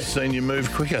never seen you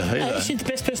move quicker either. She's the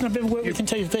best person I've ever worked with in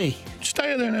TV.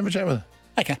 Stay there and have a chat with her.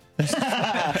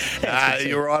 Okay.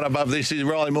 You're right above this.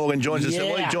 Riley Morgan joins us.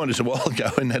 Well, he joined us a while ago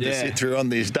and had to sit through on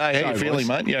this day. How are you feeling,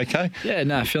 mate? You okay? Yeah,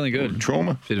 no, feeling good.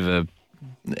 Trauma? Bit of a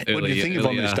what do you think of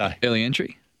on this day? Early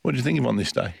entry. What do you think of on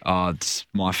this day? Oh, it's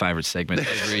my favourite segment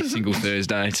every single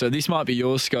Thursday. So this might be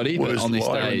yours, Scotty, but on this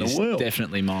day it's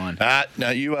definitely mine. No,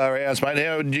 you are ours, mate.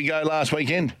 How did you go last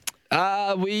weekend?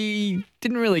 We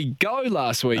didn't really go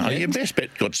last weekend. Oh, your best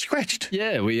bet got scratched.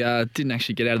 Yeah, we didn't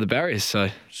actually get out of the barriers, so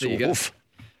there you go. Hoof.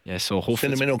 Yeah, sore hoof.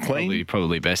 Sentimental Queen.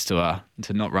 Probably best to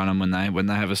not run them when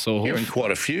they have a sore hoof. You're in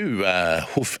quite a few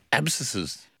hoof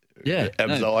abscesses. Yeah,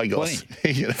 Abzygos.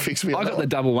 You're gonna fix me. I got the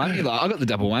double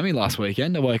whammy last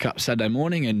weekend. I woke up Saturday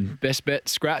morning and best bet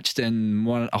scratched, and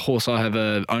a horse I have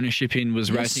a ownership in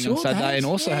was racing on Saturday and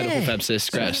also had a hoof abscess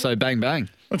scratch. So bang bang.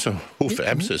 What's a hoof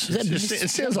abscess? It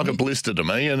sounds like a blister to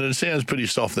me, and it sounds pretty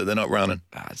soft that they're not running.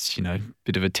 It's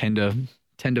bit of a tender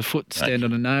foot, stand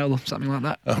on a nail or something like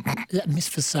that. Is that Miss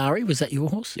Vasari? Was that your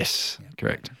horse? Yes,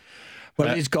 correct. Well,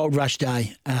 it is Gold Rush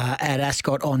Day at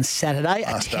Ascot on Saturday.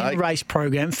 A 10-race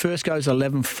program. First goes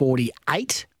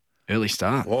 11:48. Early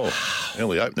start. Whoa,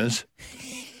 early openers.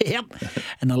 Yep.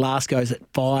 And the last goes at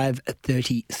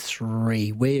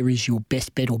 5:33. Where is your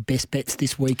best bet or best bets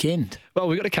this weekend? Well,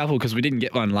 we got a couple because we didn't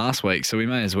get one last week, so we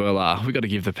may as well. We've got to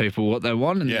give the people what they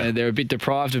want, and they're a bit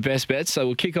deprived of best bets. So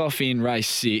we'll kick off in race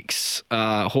 6.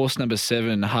 Horse number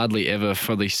 7, Hardly Ever,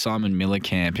 for the Simon Miller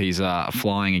camp. He's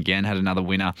flying again, had another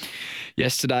winner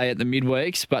yesterday at the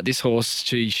midweeks, but this horse,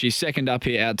 she's second up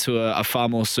here out to a far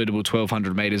more suitable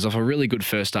 1,200 metres off a really good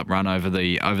first up run over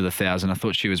the 1,000. I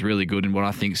thought she was really good in what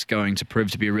I think is going to prove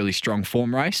to be a really strong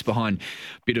form race behind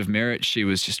Bit of Merit. She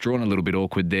was just drawn a little bit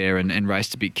awkward there and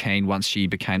raced a bit keen once she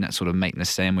became that sort of meat in the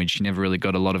sandwich. She never really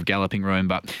got a lot of galloping room,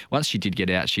 but once she did get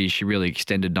out, she really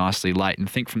extended nicely late. And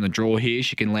I think from the draw here,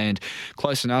 she can land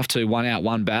close enough to 1 out,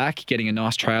 1 back, getting a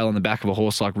nice trail on the back of a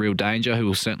horse like Real Danger, who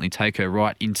will certainly take her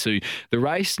right into the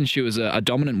race. And she was a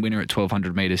dominant winner at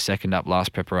 1,200 metres, second up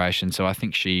last preparation. So I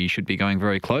think she should be going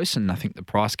very close, and I think the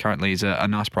price currently is a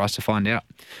nice price to find out.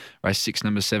 Race 6,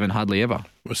 number 7, Hardly Ever.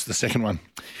 What's the second one?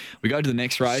 We go to the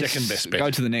next race. Second best bet. Go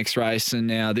to the next race, and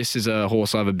now this is a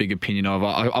horse I have a big opinion of.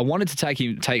 I wanted to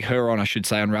take her on, I should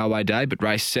say, on Railway Day, but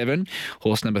race 7,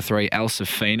 horse number 3,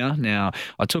 Alsafina. Now,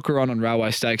 I took her on Railway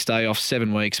Stakes Day off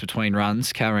 7 weeks between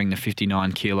runs, carrying the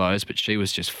 59 kilos, but she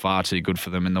was just far too good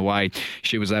for them, and the way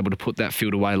she was able to put that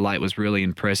field away late was really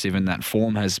impressive, and that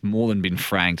form has more than been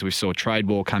franked. We saw Trade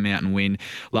Ball come out and win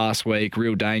last week.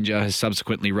 Real Danger has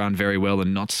subsequently run very well,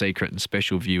 and Not Secret and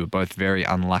Special View were both very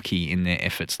unlucky in their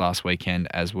efforts last weekend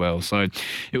as well. So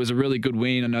it was a really good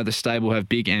win. I know the stable have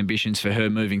big ambitions for her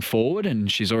moving forward, and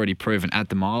she's already proven at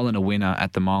the mile and a winner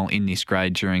at the mile in this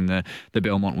grade during the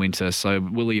Belmont Winter. So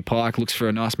Willie Pike looks for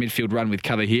a nice midfield run with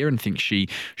cover here and thinks she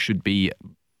should be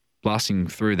blasting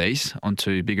through these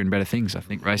onto bigger and better things. I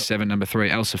think race 7, number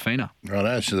 3, Alsafina.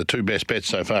 Righto, so the 2 best bets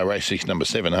so far, race 6, number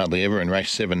 7, Hardly Ever, and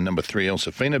race 7, number 3,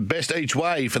 Alsafina. Best each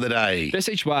way for the day. Best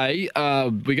each way,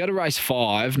 we go to race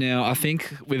 5. Now, I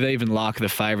think with even luck, the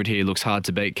favourite here looks hard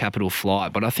to beat, Capital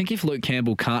Flight. But I think if Luke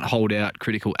Campbell can't hold out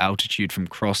critical altitude from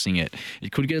crossing it,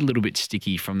 it could get a little bit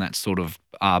sticky from that sort of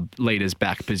leader's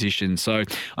back position. So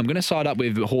I'm going to side up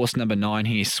with horse number 9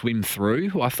 here, Swim Through,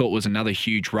 who I thought was another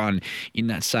huge run in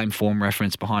that same form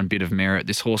reference behind Bit of Merit.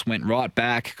 This horse went right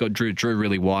back, drew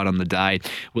really wide on the day.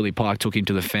 Willie Pike took him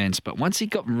to the fence, but once he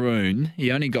got room,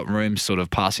 he only got room sort of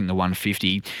passing the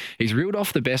 150. He's reeled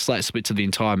off the best late splits of the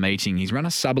entire meeting. He's run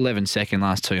a sub-11 second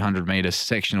last 200 metres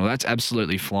sectional. That's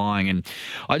absolutely flying, and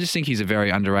I just think he's a very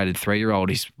underrated 3-year-old.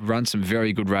 He's run some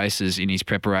very good races in his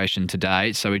preparation to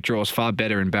date, so he draws far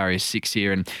better in barrier 6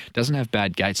 here and doesn't have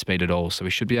bad gate speed at all, so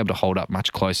he should be able to hold up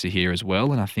much closer here as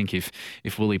well. And I think if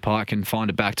Willie Pike can find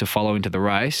it back to follow into the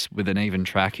race with an even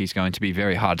track, he's going to be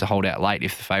very hard to hold out late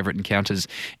if the favourite encounters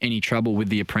any trouble with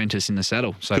the apprentice in the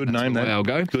saddle. So good name, that. I'll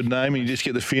go. Good name, and you just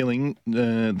get the feeling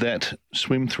that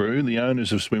Swim Through, the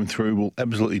owners of Swim Through, will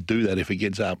absolutely do that if it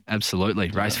gets up. Absolutely.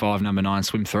 Race 5, number 9,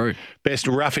 Swim Through. Best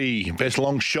roughie, best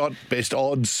long shot, best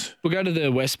odds. We'll go to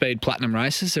the West Speed Platinum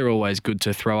races. They're always good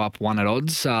to throw up one at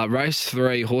odds. Race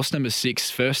 3, horse number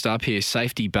 6, first up here,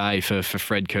 Safety Bay for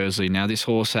Fred Kersley. Now, this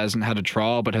horse hasn't had a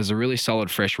trial, but has a really solid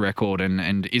fresh record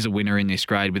and is a winner in this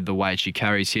grade with the weight she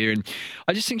carries here. And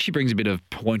I just think she brings a bit of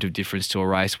point of difference to a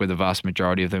race where the vast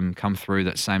majority of them come through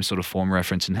that same sort of form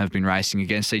reference and have been racing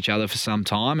against each other for some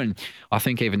time. And I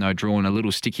think even though drawn a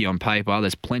little sticky on paper,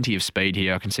 there's plenty of speed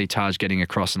here. I can see Taj getting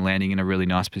across and landing in a really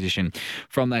nice position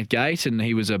from that gate. And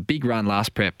he was a big run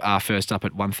last prep, first up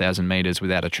at 1,000 metres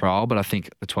without a trial. But I think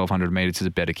the 1,200 metres is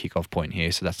a better kick-off point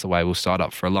here. So that's the way we'll start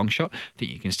up for a long shot. I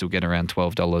think you can still get around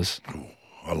 $12.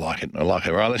 I like it.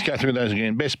 Right, let's go through those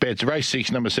again. Best bets, race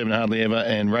 6, number 7, Hardly Ever,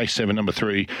 and race 7, number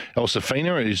 3, El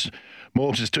Safina is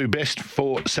Morgs' 2 best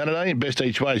for Saturday. Best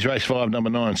each way is race 5, number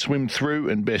 9, Swim Through,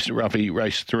 and best Ruffy,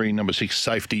 race 3, number 6,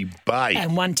 Safety Bay.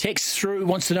 And one text through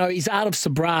wants to know, is Art of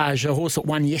Sabrage, a horse that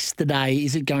won yesterday,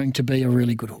 is it going to be a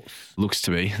really good horse? Looks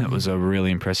to be. That was a really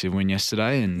impressive win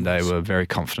yesterday, and they were very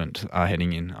confident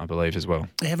heading in, I believe, as well.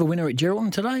 They have a winner at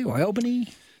Geraldton today or Albany?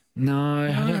 No,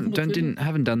 haven't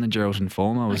done the Geraldton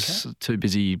form. I was too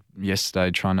busy yesterday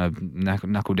trying to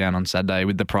knuckle down on Saturday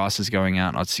with the prices going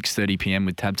out at 6:30 p.m.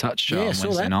 with Tab Touch on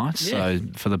Wednesday night. Yeah. So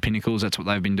for the Pinnacles, that's what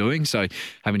they've been doing. So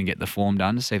having to get the form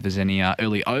done to see if there's any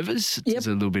early overs. It's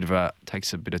a little bit of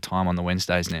takes a bit of time on the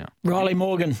Wednesdays now. Riley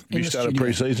Morgan. Have you started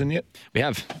pre-season yet? We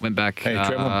have. Went back. How you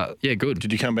travelling? Yeah, good.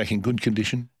 Did you come back in good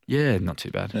condition? Yeah, not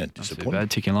too bad. Yeah, not too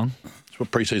bad. Ticking along. That's what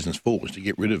pre-season's for, is to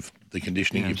get rid of the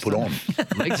conditioning you put on.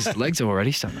 legs are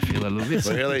already starting to feel a little bit.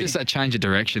 Really? Just that change of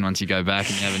direction once you go back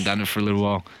and you haven't done it for a little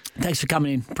while. Thanks for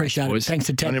coming in. Appreciate it. Thanks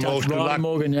to Tab Touch, Riley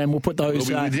Morgan, and we'll put those.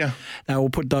 We'll be with you. We'll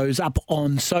put those up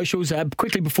on socials.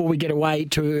 Quickly before we get away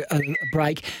to a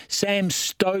break, Sam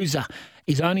Stozer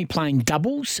is only playing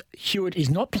doubles. Hewitt is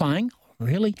not playing.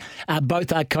 Really,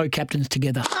 both are co-captains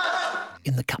together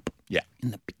in the Cup. Yeah,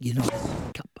 in the United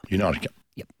Cup. United Cup.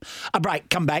 Yep. A break.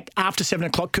 Come back after 7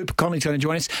 o'clock. Cooper Conley's going to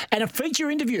join us, and a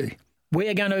feature interview. We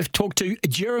are going to talk to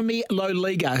Jeremy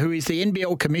Loliga, who is the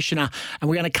NBL Commissioner, and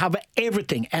we're going to cover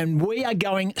everything. And we are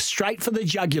going straight for the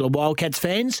jugular, Wildcats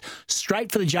fans,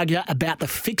 straight for the jugular about the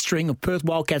fixturing of Perth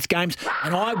Wildcats games.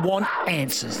 And I want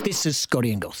answers. This is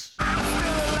Scotty and Goss.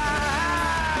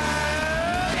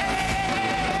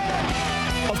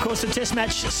 Of course, the Test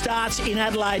match starts in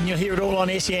Adelaide, and you'll hear it all on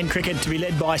SEN Cricket to be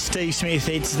led by Steve Smith.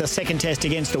 It's the second test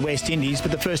against the West Indies,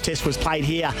 but the first test was played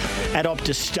here at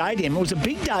Optus Stadium. It was a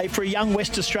big day for a young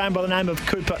West Australian by the name of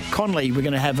Cooper Conley. We're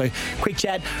going to have a quick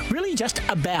chat, really just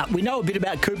about, we know a bit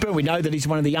about Cooper. We know that he's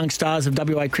one of the young stars of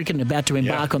WA cricket and about to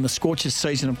embark on the Scorchers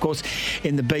season, of course,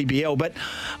 in the BBL. But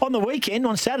on the weekend,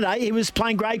 on Saturday, he was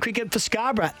playing grade cricket for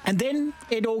Scarborough, and then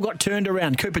it all got turned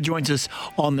around. Cooper joins us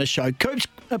on the show. Coops,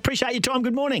 appreciate your time.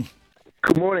 Good morning.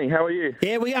 Good morning. How are you?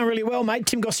 Yeah, we're going really well, mate.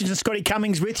 Tim Gossage and Scotty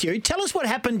Cummings with you. Tell us what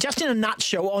happened, just in a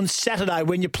nutshell, on Saturday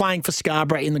when you're playing for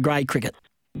Scarborough in the grade cricket.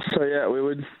 So, yeah, we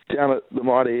were down at the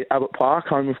mighty Abbott Park,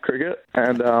 home of cricket,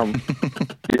 and,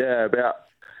 yeah, about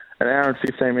an hour and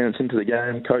 15 minutes into the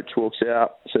game, coach walks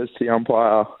out, says to the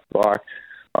umpire, like,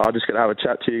 I just got to have a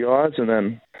chat to you guys, and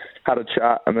then had a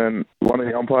chat, and then one of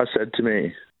the umpires said to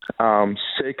me,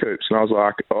 see Coops, and I was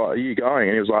like, oh, are you going?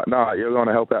 And he was like, no, you're going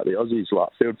to help out the Aussies, like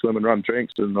field swim and run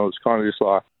drinks. And I was kind of just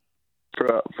like,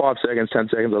 for 5 seconds, 10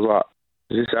 seconds, I was like,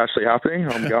 is this actually happening?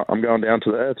 I'm going down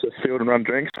to there to field and run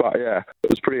drinks. But yeah, it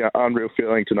was pretty unreal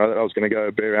feeling to know that I was going to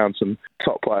go be around some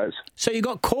top players. So you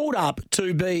got called up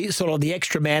to be sort of the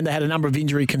extra man. They had a number of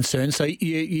injury concerns. So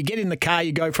you get in the car,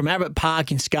 you go from Abbott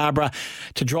Park in Scarborough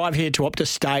to drive here to Optus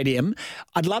Stadium.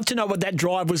 I'd love to know what that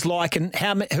drive was like and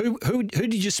who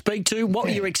did you speak to? What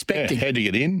were you expecting? How'd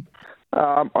you get in?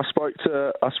 I spoke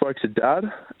to Dad,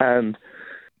 and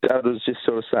Dad was just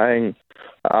sort of saying,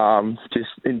 just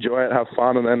enjoy it, have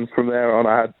fun, and then from there on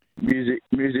I had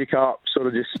music up, sort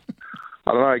of just,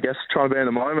 I don't know, I guess trying to be in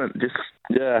the moment, just,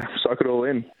 yeah, soak it all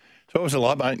in. So what was it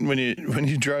like, mate, when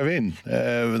you drove in?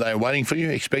 Were they waiting for you,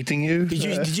 expecting you?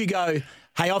 Did you go,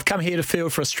 hey, I've come here to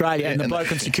field for Australia, and the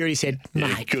bloke on security said,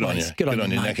 mate, good on you. Good on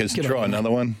you, Knackers. Good Try on you,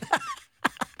 another one.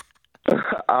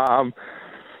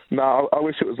 No, I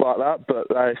wish it was like that, but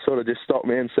they sort of just stopped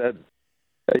me and said,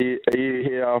 Are you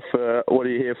here for, what are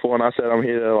you here for? And I said, I'm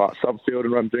here to like subfield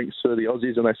and run drinks for the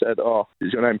Aussies. And they said, oh,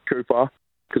 is your name Cooper?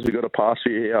 Because we got a pass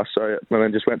for you here. So, and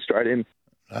then just went straight in.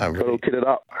 Got all kitted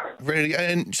up. Really?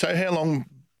 And so how long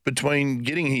between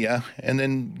getting here and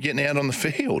then getting out on the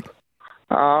field?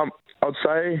 I'd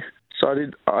say, so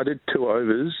I did 2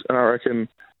 overs, and I reckon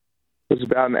it was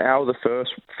about an hour the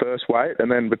first wait, and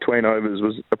then between overs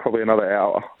was probably another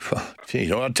hour. Geez,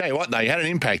 well, I'll tell you what, they had an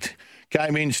impact.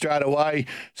 Came in straight away,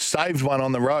 saved one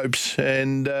on the ropes,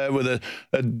 and with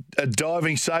a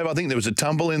diving save. I think there was a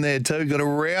tumble in there too. Got a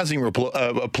rousing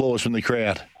applause from the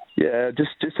crowd. Yeah,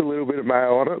 just a little bit of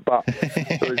mayo on it, but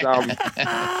it was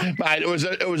mate,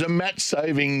 it was a match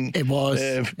saving. It was.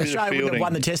 Australia would have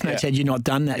won the Test match had you not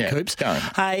done that, Coops.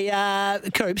 Hey,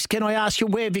 Coops, can I ask you,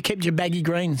 where have you kept your baggy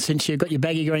green since you've got your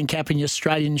baggy green cap and your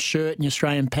Australian shirt and your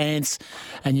Australian pants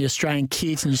and your Australian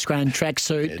kits and your Australian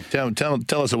tracksuit? Yeah,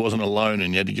 tell us it wasn't a loan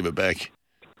and you had to give it back.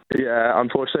 Yeah,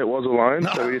 unfortunately it was a loan,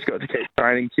 so we just got to keep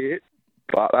training kit,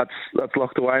 but that's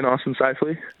locked away nice and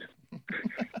safely.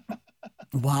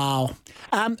 Wow.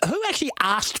 Who actually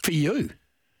asked for you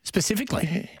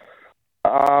specifically?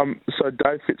 So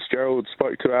Dave Fitzgerald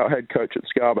spoke to our head coach at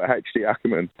Scarborough, H.D.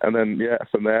 Ackerman, and then,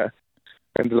 from there,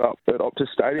 ended up at Optus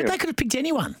Stadium. But they could have picked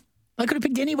anyone. They could have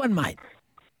picked anyone, mate.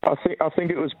 I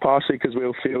think it was partially because we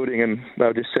were fielding and they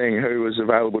were just seeing who was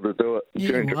available to do it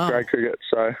during grade cricket.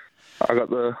 So I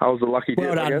was the lucky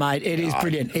Well dip, I done, guess. mate. It is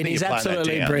brilliant. It is you're playing that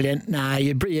absolutely down. brilliant. No,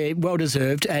 you're well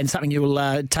deserved, and something you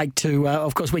will take to,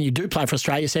 of course, when you do play for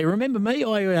Australia. So remember me?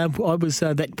 I was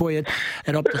that boy at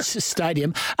Optus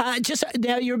Stadium. Just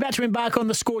now, you're about to embark on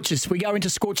the Scorchers. We go into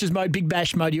Scorchers mode, Big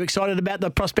Bash mode. Are you excited about the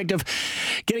prospect of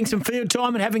getting some field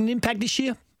time and having an impact this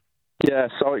year? Yeah,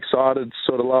 so excited.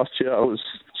 Sort of last year I was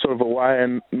sort of away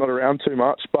and not around too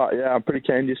much, but I'm pretty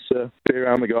keen just to be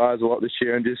around the guys a lot this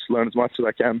year and just learn as much as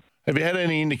I can. Have you had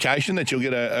any indication that you'll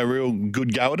get a real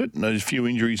good go at it? There's a few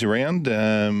injuries around.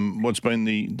 What's been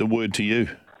the word to you?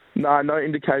 No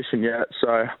indication yet.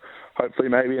 So hopefully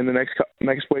maybe in the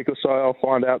next week or so I'll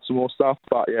find out some more stuff.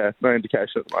 But no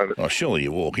indication at the moment. Oh, surely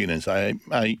you walk in and say,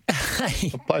 "Hey,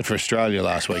 I played for Australia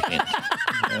last weekend.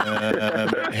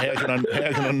 How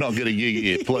can I not get a gig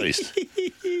here, please?"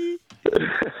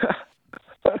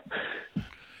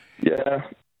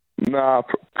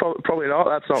 Probably not.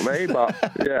 That's not me, but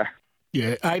yeah.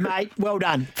 Yeah. Hey, mate, well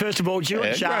done. First of all,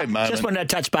 Stuart Sharp, great moment. just wanted to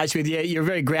touch base with you. You're a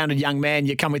very grounded young man.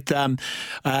 You come with a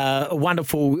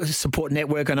wonderful support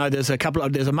network. I know there's a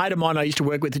mate of mine I used to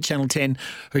work with at Channel 10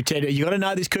 who said, you got to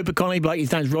know this Cooper Connolly bloke.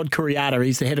 His name's Rod Curiata.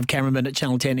 He's the head of cameraman at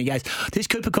Channel 10. He goes, this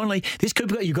Cooper Connolly,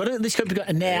 you got it, this Cooper Connolly.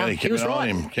 And now, Yeah, he was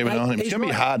right. Keep an eye on him. It's going to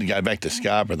be hard to go back to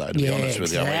Scarborough, though, to be honest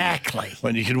with you. Exactly.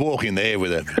 When you could walk in there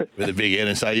with a big head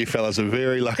and say, "You fellas are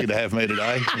very lucky to have me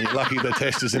today. You're lucky the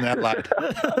test is in Adelaide."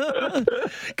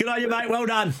 Good on you, mate. Well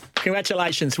done.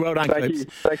 Congratulations. Well done, Thank Coops. you.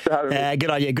 Thanks for having me.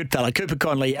 Good on you. Good fella. Cooper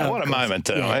Connolly. What a moment,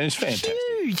 too. Yeah. It's fantastic.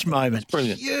 Huge moment.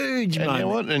 Brilliant. Huge And moment. you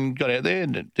know what? And got out there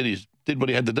and did what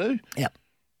he had to do. Yep.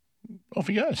 Off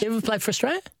he goes. You ever played for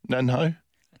Australia? No.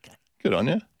 Okay. Good on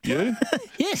you. You?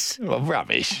 Yes. Well,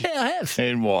 rubbish. Yeah, I have.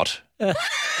 And what?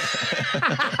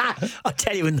 I'll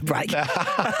tell you in the break.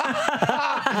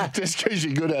 Just because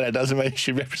you're good at it doesn't mean you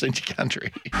should represent your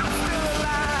country.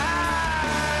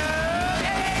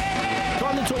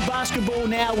 Time to talk basketball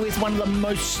now with one of the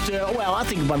most, I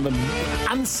think one of the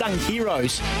unsung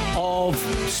heroes of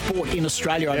sport in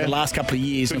Australia over the last couple of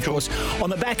years. Of course,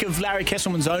 on the back of Larry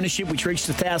Kesselman's ownership, which reached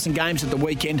 1,000 games at the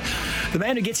weekend, the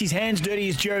man who gets his hands dirty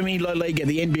is Jeremy Loliga,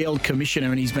 the NBL commissioner,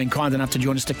 and he's been kind enough to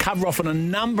join us to cover off on a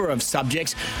number of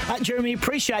subjects. Jeremy,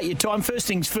 appreciate your time. First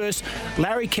things first,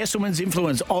 Larry Kesselman's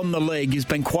influence on the league has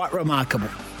been quite remarkable.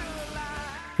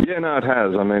 Yeah, no, it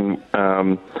has. I mean,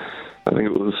 I think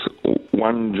it was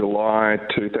 1 July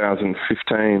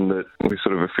 2015 that we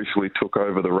sort of officially took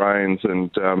over the reins,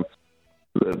 and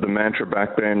the mantra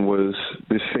back then was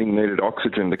this thing needed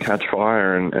oxygen to catch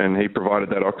fire, and he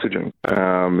provided that oxygen.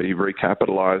 He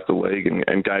recapitalised the league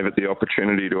and gave it the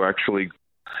opportunity to actually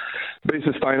be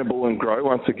sustainable and grow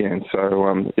once again.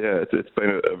 So, it's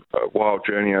been a wild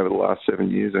journey over the last 7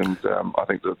 years, and I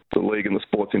think the league and the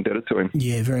sport's indebted to him.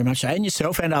 Yeah, very much so, and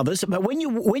yourself and others. But when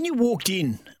you walked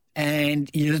in and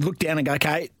you look down and go,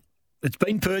 okay, it's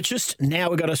been purchased, now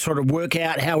we've got to sort of work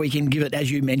out how we can give it,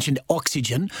 as you mentioned,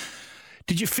 oxygen.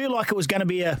 Did you feel like it was going to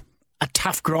be a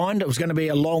tough grind? It was going to be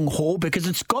a long haul? Because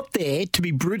it's got there, to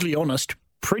be brutally honest,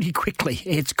 pretty quickly.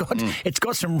 It's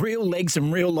got some real legs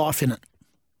and real life in it.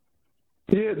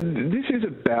 Yeah, this is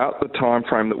about the time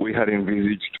frame that we had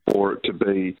envisaged for it to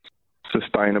be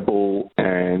sustainable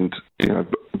and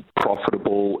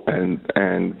profitable and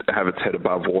have its head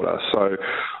above water. So,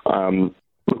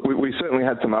 look, we certainly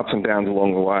had some ups and downs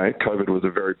along the way. COVID was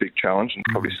a very big challenge and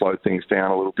probably slowed things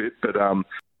down a little bit, but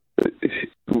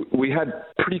we had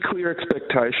pretty clear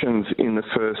expectations in the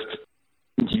first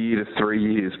year to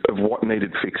 3 years of what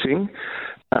needed fixing.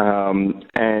 And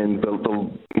the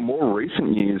more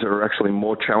recent years are actually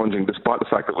more challenging, despite the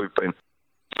fact that we've been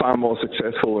far more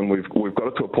successful and we've got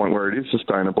it to a point where it is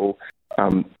sustainable.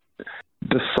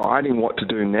 Deciding what to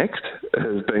do next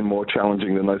has been more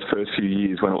challenging than those first few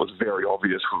years when it was very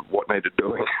obvious what needed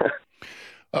doing.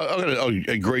 I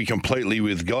agree completely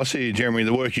with Goss here, Jeremy.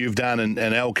 The work you've done and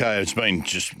Elko, it's been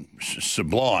just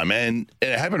sublime, and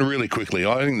it happened really quickly.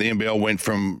 I think the NBL went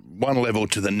from one level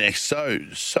to the next so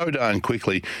darn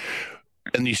quickly.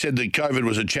 And you said that COVID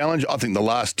was a challenge. I think the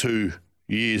last 2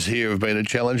 years here have been a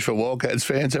challenge for Wildcats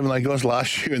fans, haven't they, guys?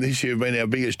 Last year and this year have been our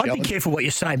biggest challenge. I'd be careful what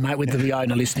you say, mate, with the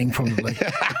owner listening, probably.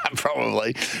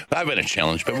 Probably. They've been a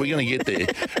challenge, but we're going to get there.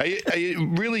 Are you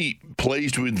really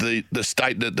pleased with the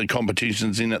state that the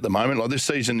competition's in at the moment? Like this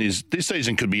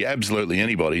season could be absolutely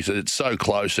anybody's. It's so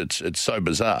close. It's so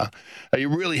bizarre. Are you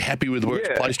really happy with where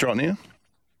it's placed right now?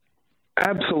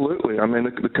 Absolutely. I mean,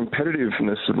 the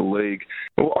competitiveness of the league,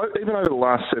 well, even over the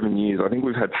last 7 years, I think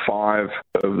we've had 5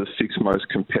 of the 6 most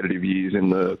competitive years in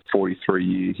the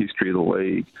 43-year history of the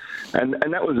league. And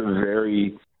that was a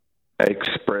very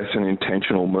express and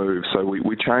intentional move. So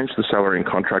we changed the salary and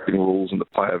contracting rules and the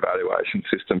player evaluation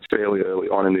system fairly early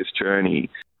on in this journey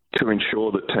to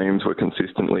ensure that teams were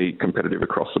consistently competitive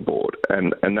across the board.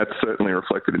 And that's certainly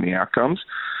reflected in the outcomes.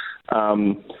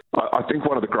 I think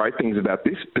one of the great things about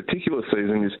this particular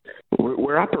season is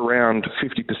we're up around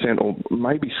 50% or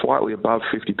maybe slightly above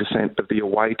 50% of the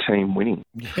away team winning,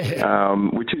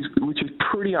 which is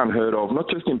pretty unheard of, not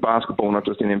just in basketball, not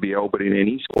just in NBL, but in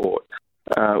any sport,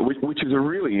 which is a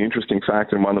really interesting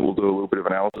fact and one that we'll do a little bit of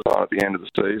analysis on at the end of the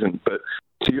season. But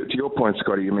to your point,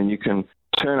 Scotty, I mean, you can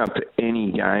turn up to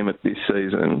any game at this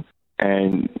season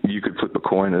and you could flip a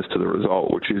coin as to the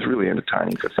result, which is really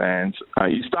entertaining for fans.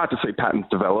 You start to see patterns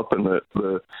develop and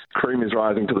the cream is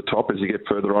rising to the top as you get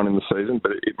further on in the season,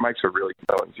 but it makes for really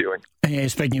compelling viewing. Yeah,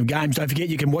 speaking of games, don't forget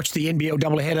you can watch the NBL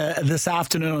doubleheader this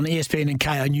afternoon on ESPN and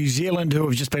KO New Zealand, who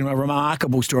have just been a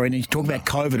remarkable story. And you talk about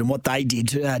COVID and what they did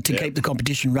to keep the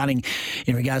competition running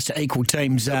in regards to equal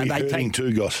teams. They hurting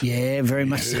too, Goss. Yeah, very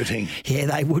much. Hurting. Yeah,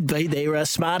 they would be. They're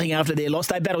smarting after their loss.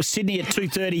 They battle Sydney at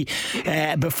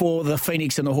 2:30 before the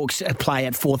Phoenix and the Hawks play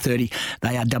at 4:30.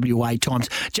 They are WA times.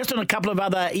 Just on a couple of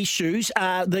other issues,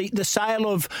 the sale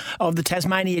of the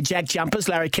Tasmania Jack Jumpers.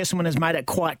 Larry Kesselman has made it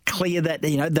quite clear that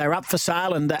they're up for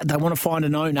sale and they want to find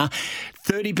an owner.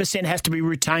 30% has to be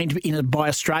retained by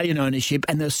Australian ownership,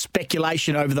 and the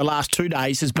speculation over the last 2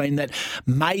 days has been that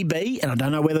maybe, and I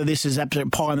don't know whether this is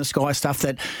absolute pie in the sky stuff,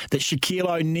 that Shaquille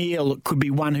O'Neal could be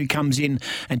one who comes in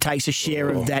and takes a share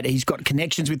of that. He's got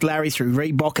connections with Larry through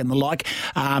Reebok and the like,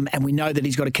 and we know that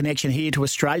he's got a connection here to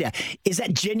Australia. Is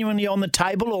that genuinely on the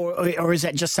table, or is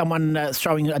that just someone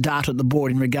throwing a dart at the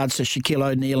board in regards to Shaquille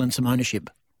O'Neal and some ownership?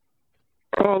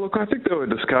 Oh, look, I think there were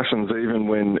discussions even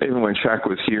when Shaq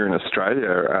was here in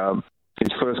Australia. His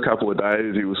first couple of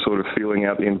days, he was sort of feeling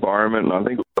out the environment, and I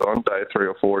think on day 3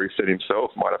 or 4, he said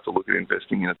himself might have to look at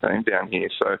investing in a team down here.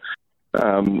 So,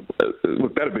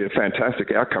 look, that'd be a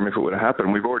fantastic outcome if it were to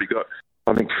happen. We've already got,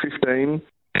 I think, 15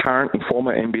 current and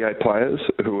former NBA players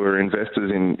who are investors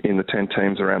in the 10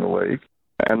 teams around the league,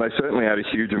 and they certainly add a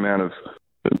huge amount of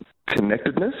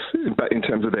connectedness in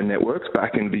terms of their networks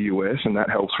back in the US, and that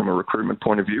helps from a recruitment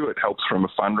point of view. It helps from a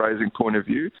fundraising point of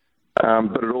view,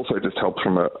 but it also just helps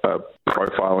from a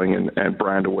profiling and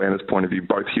brand awareness point of view,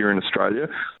 both here in Australia.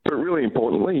 But really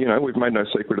importantly, we've made no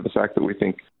secret of the fact that we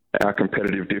think our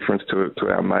competitive difference to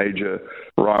our major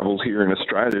rivals here in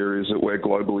Australia is that we're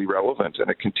globally relevant, and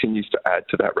it continues to add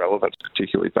to that relevance,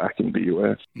 particularly back in the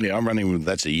US. Yeah, I'm running with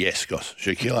that's a yes, Goss.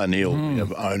 Shaquille O'Neal,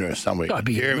 owner of somewhere. That'd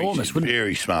be enormous,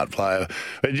 very smart player.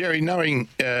 But Jerry, knowing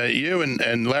you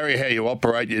and Larry, how you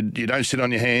operate, you don't sit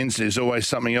on your hands. There's always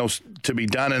something else to be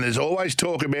done, and there's always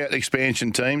talk about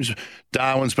expansion teams.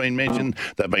 Darwin's been mentioned.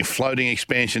 They've been floating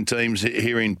expansion teams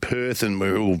here in Perth, and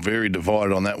we're all very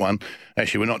divided on that one.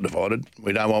 Actually, we're not divided.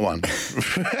 We don't want one.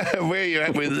 Where are you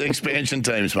at with expansion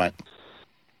teams, mate?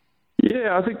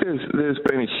 Yeah, I think there's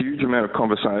been a huge amount of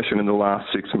conversation in the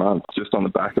last 6 months just on the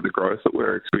back of the growth that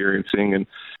we're experiencing, and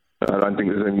I don't think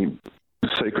there's any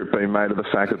secret being made of the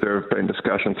fact that there have been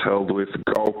discussions held with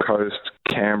Gold Coast,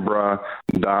 Canberra,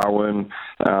 Darwin.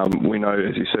 We know,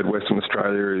 as you said, Western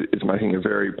Australia is making a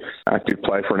very active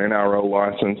play for an NRL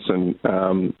licence, and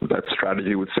that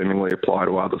strategy would seemingly apply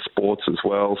to other sports as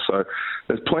well. So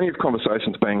there's plenty of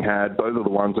conversations being had. Those are the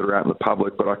ones that are out in the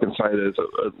public, but I can say there's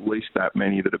at least that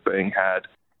many that are being had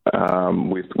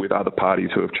with other parties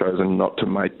who have chosen not to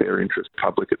make their interest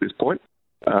public at this point.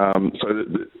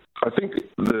 I think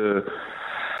the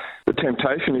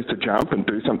temptation is to jump and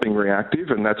do something reactive,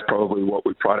 and that's probably what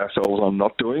we pride ourselves on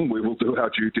not doing. We will do our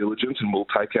due diligence, and we'll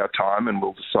take our time, and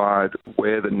we'll decide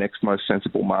where the next most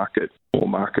sensible market or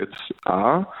markets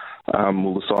are.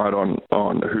 We'll decide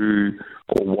on who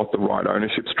or what the right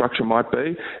ownership structure might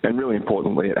be, and really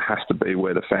importantly, it has to be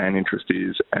where the fan interest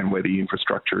is and where the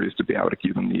infrastructure is to be able to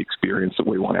give them the experience that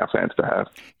we want our fans to have.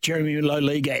 Jeremy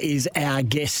Loliga is our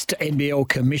guest NBL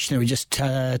commissioner. We're just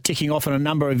ticking off on a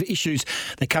number of issues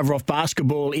that cover off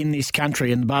basketball in this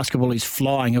country, and basketball is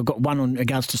flying. I've got one in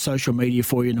regards to social media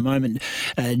for you in a moment,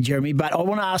 Jeremy, but I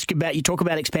want to ask you about, you talk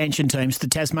about expansion teams. The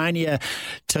Tasmania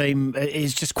team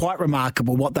is just quite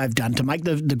remarkable what they've done to make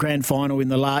the grand final in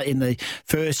the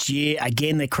first year.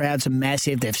 Again, their crowds are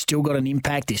massive. They've still got an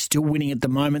impact. They're still winning at the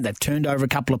moment. They've turned over a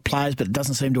couple of players, but it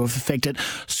doesn't seem to have affected.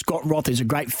 Scott Roth is a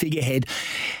great figurehead.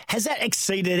 Has that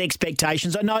exceeded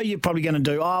expectations? I know you're probably going to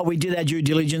do, we did our due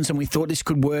diligence and we thought this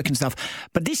could work and stuff.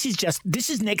 But this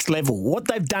is next level. What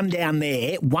they've done down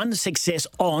there, one success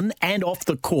on and off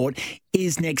the court,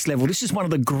 is next level. This is one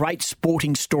of the great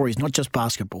sporting stories, not just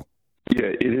basketball.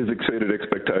 Yeah, it has exceeded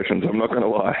expectations. I'm not going to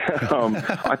lie.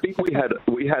 I think we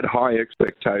had high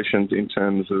expectations in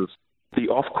terms of the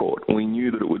off-court. We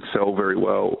knew that it would sell very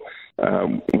well.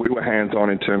 We were hands-on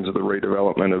in terms of the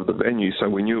redevelopment of the venue, so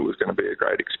we knew it was going to be a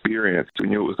great experience. We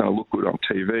knew it was going to look good on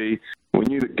TV. We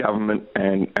knew that government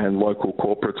and local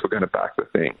corporates were going to back the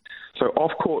thing. So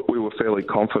off-court, we were fairly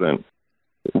confident.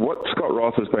 What Scott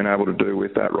Roth has been able to do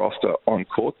with that roster on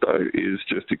court, though, is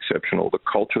just exceptional. The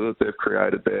culture that they've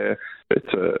created there,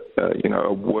 it's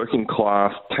a working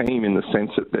class team in the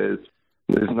sense that there's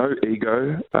no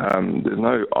ego, there's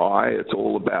no I. It's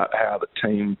all about how the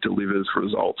team delivers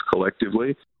results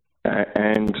collectively.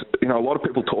 And, a lot of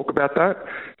people talk about that,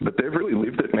 but they've really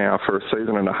lived it now for a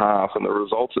season and a half, and the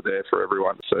results are there for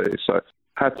everyone to see. So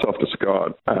hats off to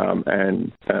Scott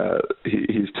and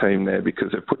his team there,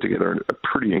 because they've put together a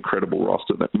pretty incredible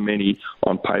roster that many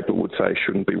on paper would say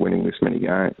shouldn't be winning this many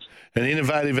games. And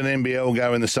innovative and NBL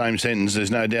go in the same sentence,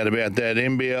 there's no doubt about that.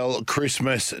 NBL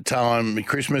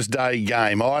Christmas Day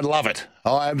game. I love it.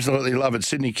 I absolutely love it.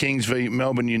 Sydney Kings v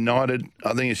Melbourne United.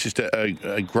 I think it's just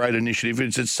a great initiative.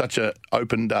 It's such an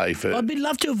open day. I'd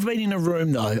love to have been in a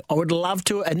room, though. I would love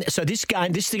to. And so this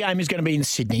game is going to be in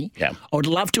Sydney. Yeah. I would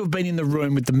love to have been in the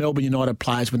room with the Melbourne United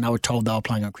players when they were told they were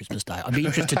playing on Christmas Day. I'd be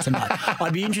interested to know.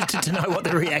 I'd be interested to know what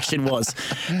the reaction was.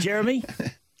 Jeremy?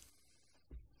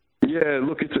 Yeah,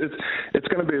 look, it's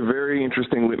going to be a very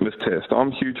interesting litmus test.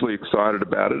 I'm hugely excited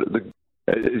about it.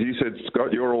 As you said,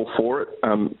 Scott, you're all for it.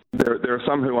 There are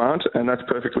some who aren't, and that's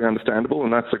perfectly understandable.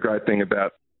 And that's the great thing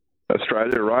about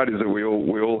Australia, right? Is that we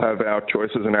all have our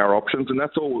choices and our options, and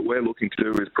that's all we're looking to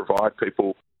do is provide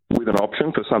people with an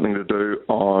option for something to do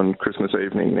on Christmas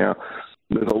evening. Now,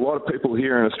 there's a lot of people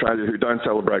here in Australia who don't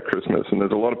celebrate Christmas, and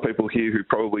there's a lot of people here who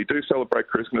probably do celebrate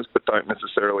Christmas but don't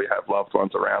necessarily have loved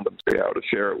ones around them to be able to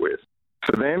share it with.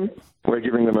 For them, we're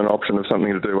giving them an option of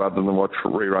something to do other than watch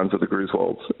reruns of the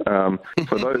Griswolds.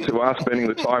 For those who are spending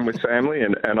the time with family,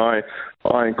 and I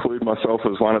include myself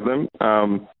as one of them,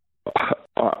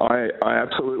 I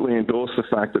absolutely endorse the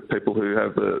fact that people who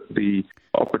have the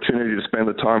opportunity to spend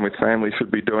the time with family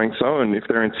should be doing so. And if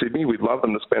they're in Sydney, we'd love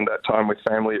them to spend that time with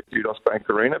family at Kudos Bank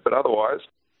Arena. But otherwise,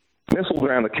 nestled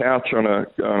around the couch on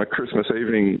a Christmas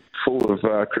evening full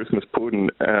of Christmas pudding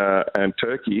and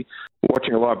turkey,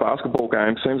 watching a live basketball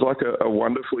game seems like a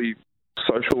wonderfully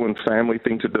social and family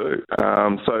thing to do.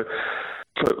 So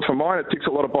for mine, it ticks a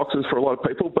lot of boxes for a lot of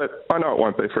people, but I know it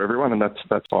won't be for everyone, and that's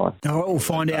fine. All right, we'll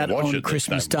find out on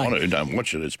Christmas Day. Don't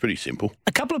watch it. It's pretty simple.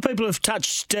 A couple of people have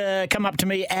come up to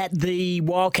me at the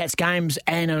Wildcats games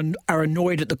and are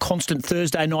annoyed at the constant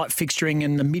Thursday night fixturing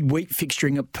and the midweek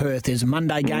fixturing at Perth. There's a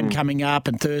Monday game coming up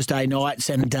and Thursday nights,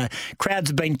 and crowds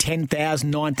have been 10,000,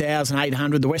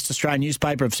 9,800. The West Australian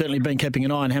newspaper have certainly been keeping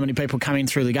an eye on how many people come in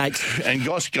through the gates. And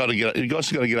Goss got to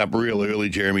get up real early,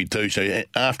 Jeremy, too. So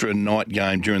after a night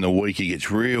game during the week, he gets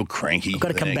real cranky. I've got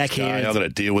to come back here. I've got to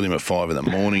deal with him at 5 a.m.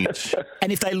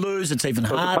 And if they lose, it's even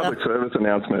harder. It's a public service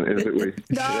announcement, is it? We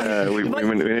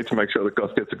need to make sure that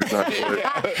Goss gets a good night's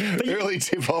sleep. Early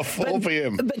tip off 4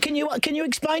 p.m. But can you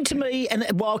explain to me and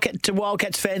to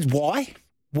Wildcats fans why?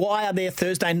 Why are there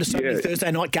many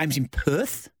Thursday night games in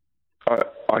Perth?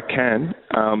 I can,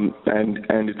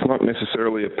 and it's not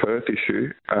necessarily a Perth issue.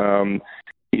 And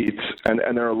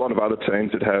there are a lot of other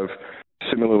teams that have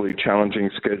similarly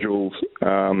challenging schedules.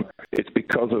 It's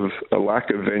because of a lack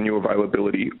of venue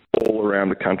availability all around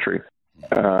the country.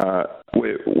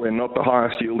 We're not the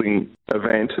highest yielding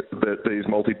event that these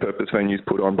multi-purpose venues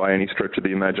put on by any stretch of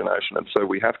the imagination, and so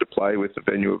we have to play with the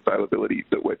venue availability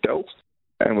that we're dealt,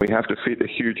 and we have to fit a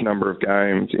huge number of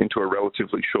games into a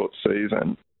relatively short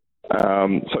season.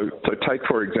 So take,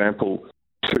 for example,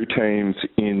 two teams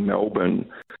in Melbourne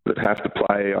that have to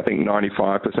play, I think,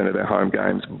 95% of their home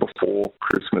games before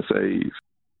Christmas Eve,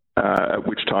 at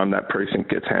which time that precinct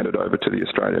gets handed over to the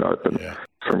Australian Open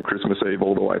from Christmas Eve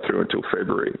all the way through until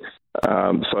February.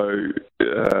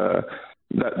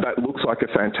 That looks like a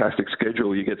fantastic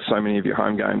schedule. You get so many of your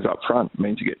home games up front. It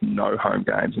means you get no home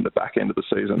games in the back end of the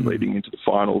season leading into the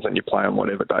finals, and you play on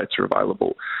whatever dates are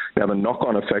available. Now, the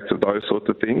knock-on effects of those sorts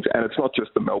of things, and it's not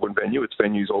just the Melbourne venue, it's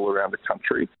venues all around the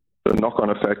country. The knock-on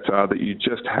effects are that you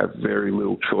just have very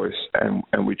little choice, and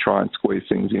we try and squeeze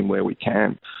things in where we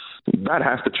can. That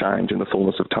has to change in the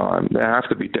fullness of time. There have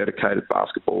to be dedicated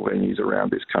basketball venues around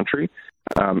this country,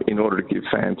 in order to give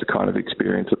fans the kind of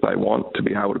experience that they want, to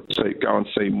be able to go and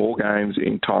see more games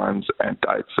in times and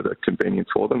dates that are convenient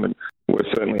for them. And we're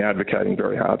certainly advocating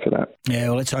very hard for that. Yeah,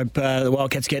 well, let's hope the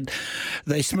Wildcats get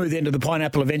the smooth end of the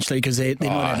pineapple eventually, because they're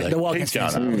not happy. The Wildcats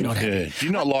fans are not happy. Do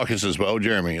you not like us as well,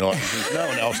 Jeremy? Like, no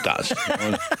one else does.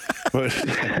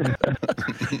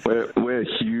 We're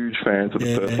huge fans of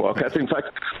the Perth Wildcats. In fact,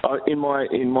 in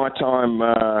my time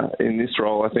in this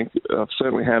role, I think I've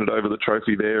certainly handed over the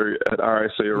trophy there at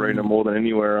RAC Arena more than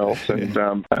anywhere else, and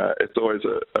it's always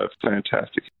a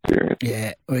fantastic experience.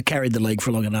 Yeah, we carried the league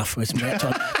for long enough. It's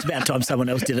about time someone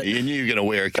else did it. You knew you were going to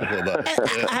wear a couple of those.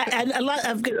 And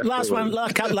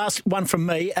last one from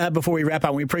me before we wrap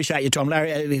up. We appreciate your time,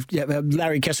 Larry.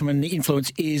 Larry Kesselman, the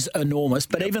influence is enormous.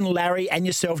 But even Larry and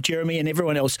yourself, Jeremy, and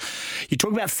everyone else, you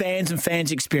talk about fans and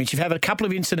fans' experience. You've had a couple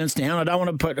of incidents now, and I don't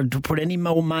want to put any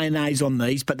more mayonnaise on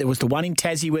these, but there was the one in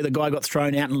Tassie where the guy got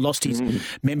thrown out and lost his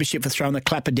membership for throwing the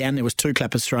clapper down. There was 2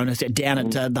 clappers thrown down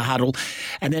at the huddle,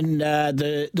 and then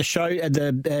the show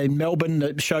Melbourne,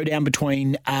 the showdown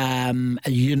between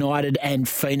United and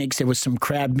Phoenix. There was some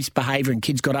crowd misbehaviour and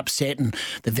kids got upset, and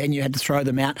the venue had to throw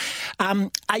them out.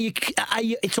 Are you?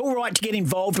 It's all right to get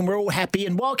involved, and we're all happy.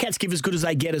 And Wildcats give as good as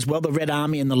they get as well, the Red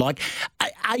Army and the like.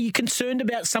 Are you concerned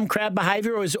about some crowd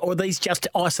behaviour, or are these just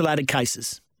isolated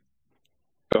cases?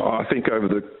 I think over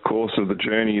the course of the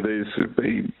journey, these would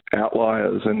be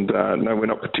outliers, and no, we're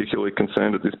not particularly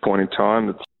concerned at this point in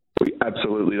time. We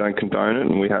absolutely don't condone it,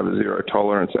 and we have a zero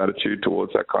tolerance attitude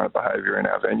towards that kind of behaviour in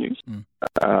our venues.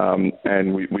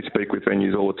 And we speak with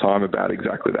venues all the time about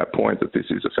exactly that point, that this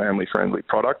is a family-friendly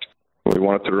product. We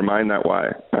want it to remain that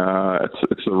way.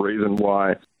 It's the reason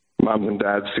why mums and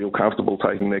dads feel comfortable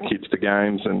taking their kids to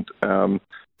games, and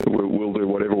we'll do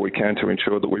whatever we can to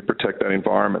ensure that we protect that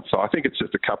environment. So I think it's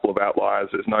just a couple of outliers.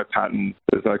 There's no pattern,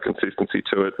 there's no consistency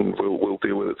to it, and we'll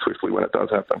deal with it swiftly when it does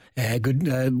happen.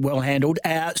 Good, well handled.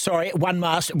 Sorry, one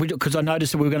last, because I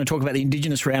noticed that we were going to talk about the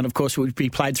Indigenous round, of course, which would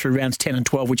be played through rounds 10 and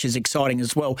 12, which is exciting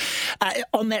as well.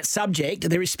 On that subject,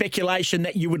 there is speculation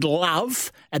that you would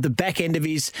love, at the back end of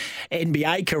his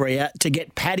NBA career, to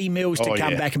get Paddy Mills to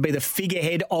come back and be the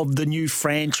figurehead of the new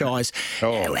franchise.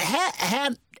 How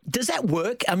does that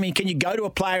work? I mean, can you go to a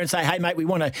player and say, "Hey, mate, we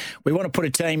want to put a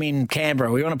team in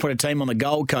Canberra, we want to put a team on the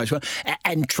Gold Coast,"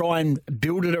 and try and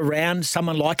build it around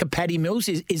someone like a Paddy Mills?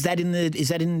 Is that in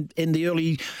the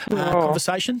early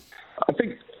conversation? I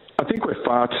think we're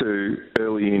far too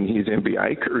early in his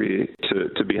NBA career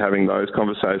to be having those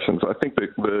conversations. I think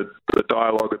the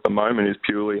dialogue at the moment is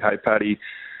purely, "Hey, Paddy,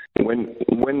 when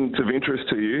it's of interest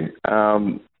to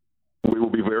you, we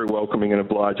will be very welcoming and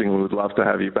obliging, and would love to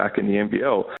have you back in the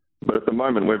NBL." But at the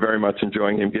moment, we're very much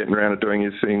enjoying him getting around and doing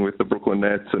his thing with the Brooklyn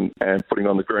Nets and putting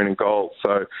on the green and gold.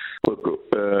 So, look,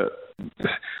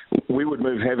 we would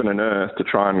move heaven and earth to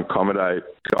try and accommodate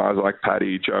guys like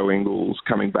Paddy, Joe Ingles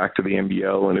coming back to the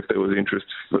NBL, and if there was interest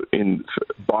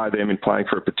by them in playing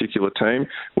for a particular team,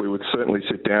 we would certainly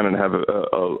sit down and have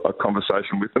a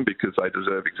conversation with them, because they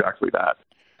deserve exactly that.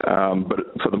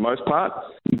 But for the most part,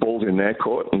 ball's in their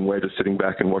court, and we're just sitting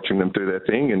back and watching them do their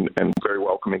thing, and very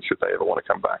welcoming should they ever want to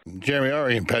come back. Jeremy, I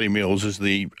reckon Paddy Mills is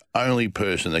the only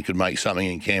person that could make something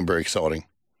in Canberra exciting.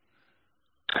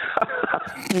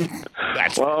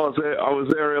 Well, I was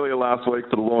there earlier last week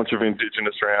for the launch of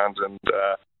Indigenous rounds, and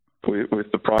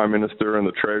with the Prime Minister and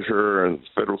the Treasurer and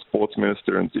Federal Sports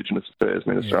Minister and Indigenous Affairs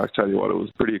Minister. I tell you what, it was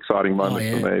a pretty exciting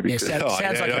moment for me. Because, sounds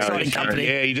like an exciting company.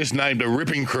 Yeah, you just named a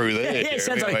ripping crew there.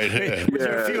 Sounds like was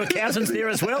there a few accountants there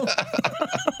as well?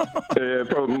 Yeah,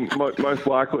 probably, most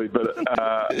likely. But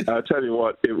I tell you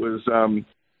what, it was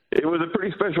a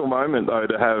pretty special moment, though,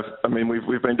 to have. I mean,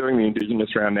 we've been doing the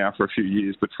Indigenous round now for a few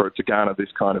years, but for it to garner this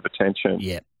kind of attention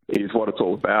is what it's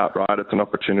all about, right? It's an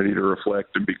opportunity to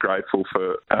reflect and be grateful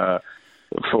for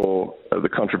the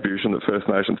contribution that First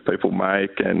Nations people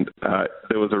make, and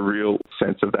there was a real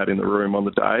sense of that in the room on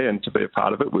the day, and to be a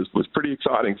part of it was pretty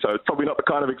exciting. So it's probably not the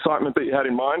kind of excitement that you had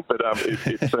in mind, but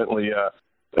it certainly...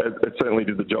 It certainly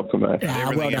did the job for me.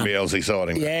 Everything in NBL is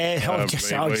exciting. Yeah, I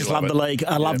just love the league.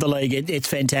 I love the league. It's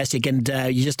fantastic, and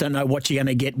you just don't know what you're going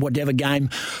to get, whatever game,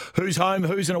 who's home,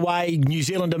 who's in away. New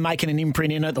Zealand are making an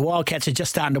imprint in it. The Wildcats are just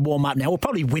starting to warm up now. We'll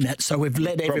probably win it, so we've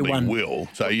let everyone... Probably will.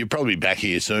 So you'll probably be back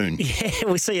here soon. Yeah,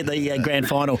 we'll see you at the grand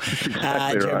final.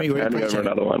 Jeremy, we appreciate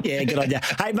another one. Yeah, good idea.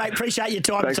 Hey, mate, appreciate your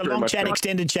time. Thanks it's a long chat,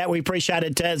 extended chat. We appreciate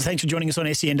it. Thanks for joining us on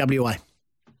SENWA.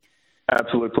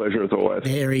 Absolute pleasure as always.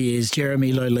 There he is,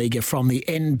 Jeremy Loliga from the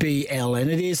NBL, and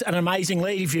it is an amazing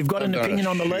league. If you've got an opinion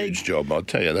on the league, huge job, I'll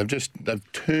tell you.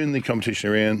 They've turned the competition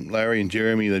around. Larry and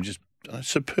Jeremy, they've just done a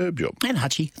superb job. And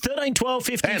Hutchie,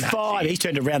 13-12-55. He's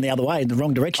turned it around the other way in the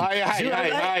wrong direction. Hey.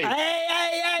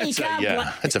 you can't play.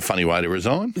 That's a funny way to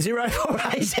resign.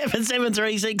 0487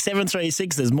 736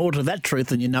 736. There's more to that truth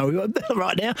than you know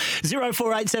right now.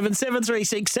 0487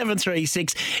 736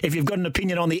 736. If you've got an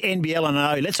opinion on the NBL, and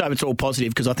I know, let's hope it's all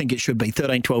positive because I think it should be.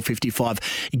 13 12 55.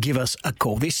 Give us a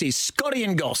call. This is Scotty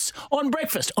and Goss on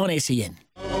Breakfast on SEN.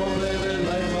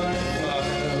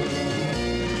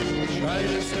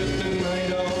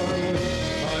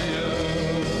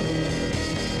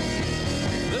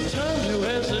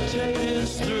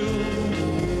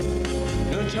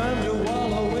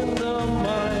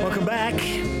 Welcome back.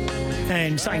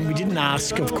 And something we didn't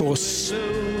ask, of course,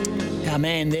 our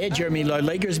man there, Jeremy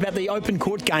Loliga, is about the open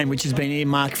court game, which has been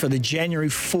earmarked for the January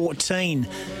 14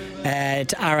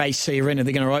 at RAC Arena.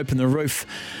 They're going to open the roof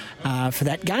for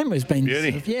that game. It's been,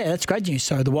 that's great news.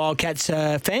 So the Wildcats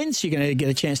fans, you're going to get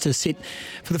a chance to sit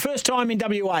for the first time in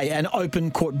WA an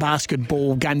open court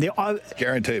basketball game.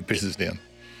 Guarantee it pisses down.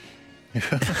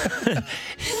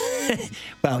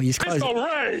 Well, you're close.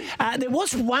 There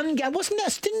was one game, wasn't there?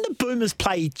 Didn't the Boomers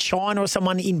play China or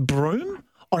someone in Broome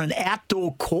on an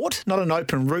outdoor court, not an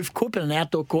open roof court, but an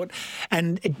outdoor court,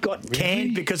 and it got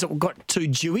canned because it got too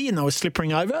dewy and they were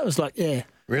slippering over? It was like,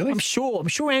 really? I'm sure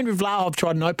Andrew Vlahov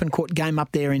tried an open court game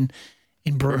up there in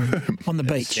Broome on the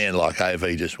beach. Sound like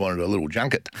AV just wanted a little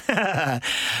junket.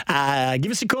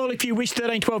 Give us a call if you wish,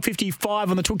 13 12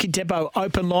 55 on the Toolkit Depot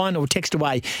open line, or text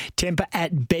away Temper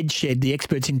at Bedshed, the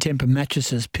experts in Temper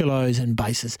mattresses, pillows and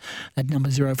bases. That number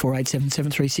 0487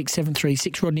 736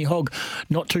 736. Rodney Hogg,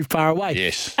 not too far away.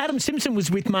 Yes. Adam Simpson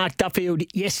was with Mark Duffield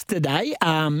yesterday.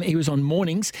 He was on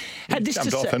mornings. He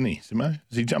jumped off, hasn't he, Simo?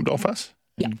 Has he jumped off us?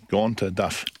 Yeah. Gone to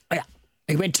Duff. Yeah.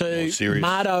 He went to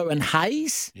Mardo and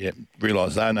Hayes. Yeah,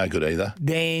 realised they're no good either.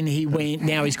 Then he went,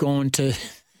 now he's gone to...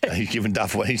 He's given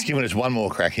us one more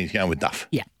crack. He's going with Duff.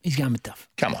 Yeah, he's going with Duff.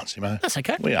 Come on, Simo. That's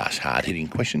okay. We ask hard-hitting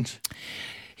questions.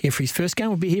 Here for his first game,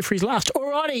 we'll be here for his last. All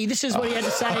righty, this is what he had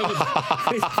to say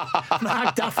with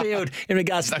Mark Duffield in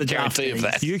regards to the draft.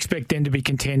 Do you expect them to be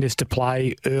contenders to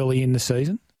play early in the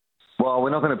season? Well, we're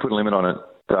not going to put a limit on it,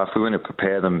 Duff. We're going to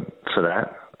prepare them for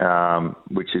that,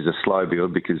 which is a slow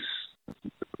build because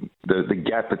the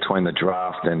gap between the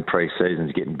draft and pre-season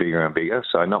is getting bigger and bigger.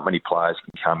 So not many players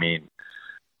can come in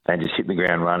and just hit the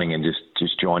ground running and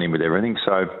just join in with everything.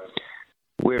 So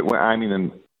we're aiming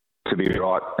them to be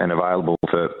right and available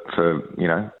for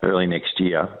early next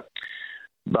year.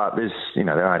 But there's they're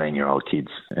 18-year-old kids,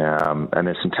 and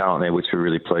there's some talent there which we're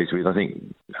really pleased with. I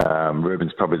think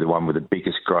Ruben's probably the one with the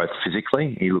biggest growth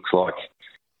physically. He looks like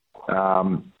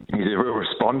he's a real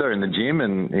responder in the gym,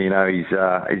 and he's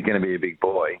going to be a big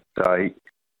boy. So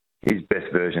his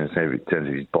best version in terms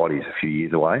of his body is a few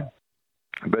years away.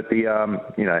 But the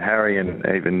Harry and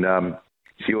even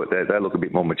Hewitt, they look a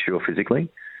bit more mature physically.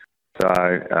 So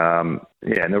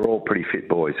and they're all pretty fit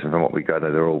boys. And from what we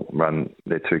gather, they're all run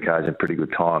their 2Ks in pretty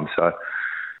good time. So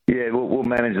we'll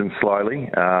manage them slowly.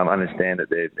 Understand that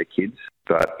they're kids,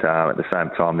 but at the same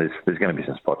time, there's going to be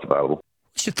some spots available.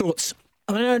 What's your thoughts?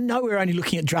 I know we're only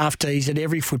looking at draftees at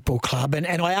every football club, and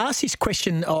I asked this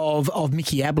question of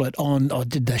Mickey Ablett I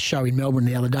did the show in Melbourne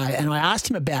the other day, and I asked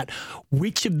him about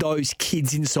which of those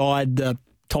kids inside the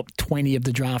top 20 of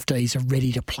the draftees are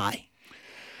ready to play.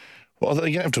 Well,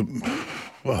 they have to.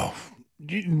 Well,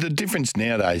 the difference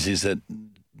nowadays is that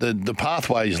the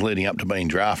pathways leading up to being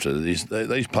drafted is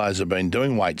these players have been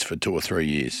doing weights for 2 or 3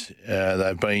 years.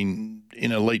 They've been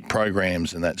in elite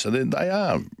programs and that, so they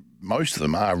are. Most of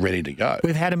them are ready to go.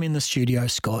 We've had them in the studio,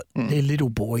 Scott. They're little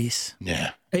boys.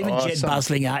 Yeah. Even Jed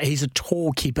Buslinger, he's a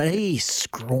tall kid, but he's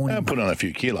scrawny. They'll put on a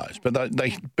few kilos, but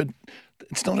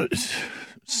it's not.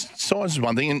 Size is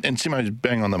one thing, and Simo's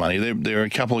bang on the money. They're a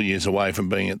couple of years away from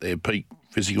being at their peak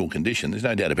physical condition. There's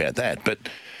no doubt about that. But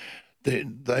they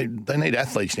need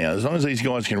athletes now. As long as these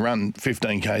guys can run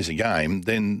 15 Ks a game,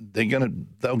 then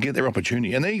they'll get their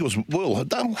opportunity. And the Eagles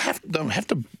they'll have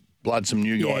to blood some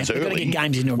new guys early, get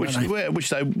games into which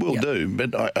they will do.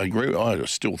 But I agree. I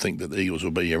still think that the Eagles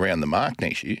will be around the mark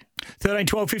next year. 13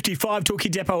 12 55,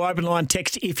 Toolkit Depot open line.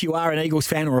 Text if you are an Eagles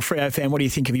fan or a Freo fan. What do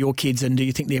you think of your kids, and do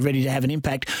you think they're ready to have an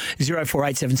impact?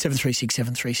 0487 736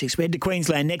 736. We head to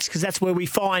Queensland next because that's where we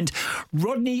find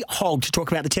Rodney Hogg to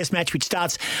talk about the Test match, which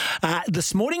starts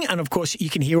this morning. And of course, you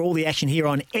can hear all the action here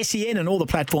on SEN and all the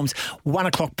platforms. 1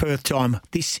 o'clock Perth time.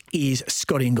 This is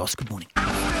Scotty and Goss. Good morning.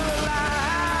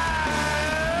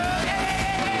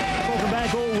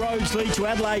 Lead to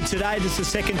Adelaide today. This is the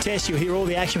second test. You'll hear all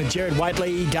the action with Jared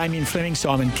Waitley, Damien Fleming,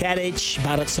 Simon Kadich,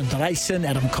 Bharat Sundaresan,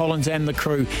 Adam Collins and the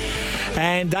crew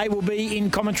And they will be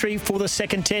in commentary for the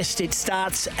second test. It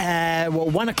starts,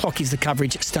 1 o'clock is the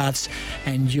coverage. It starts,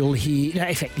 and you'll hear,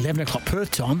 in fact, 11 o'clock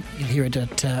Perth time. You'll hear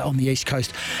it on the East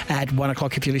Coast at 1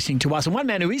 o'clock if you're listening to us. And one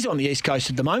man who is on the East Coast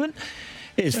at the moment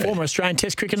is former Australian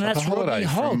Test cricketer, and that's Rodney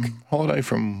Hogg. Holiday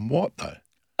from what, though?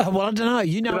 Well, I don't know.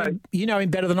 You know him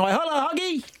better than I. Hello,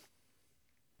 Hoggy.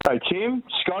 Hey, Tim,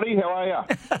 Scotty, how are you?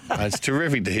 It's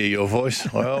terrific to hear your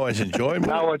voice. I always enjoy it.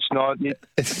 No, it's not. No,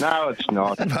 it's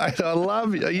not. Mate, I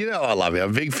love you. You know I love you.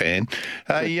 I'm a big fan.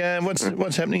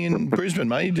 What's happening in Brisbane,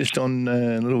 mate? You just on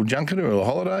a little junket or a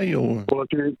holiday? Or? Well,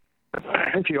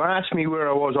 if you ask me where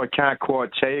I was, I can't quite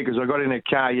tell you because I got in a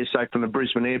car yesterday from the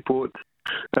Brisbane airport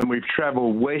and we've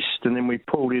travelled west and then we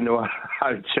pulled into a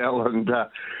hotel and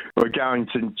we're going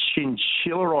to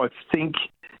Chinchilla, I think.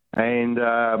 And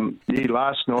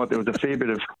last night there was a fair bit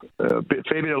of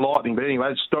lightning, but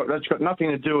anyway, that's got nothing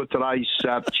to do with today's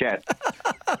chat.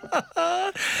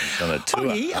 On a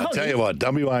tour. I'll tell you what,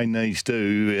 WA needs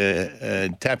to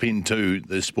tap into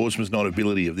the sportsman's night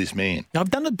ability of this man. Now,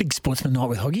 I've done a big sportsman night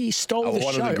with Hoggy. He stole the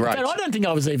one show. Of the greats. I don't think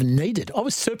I was even needed. I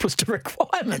was surplus to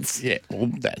requirements. Yeah,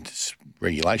 well, that's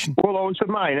regulation. Well, I was the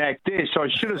main act there, so I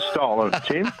should have stolen it,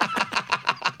 Tim.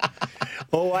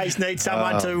 Always need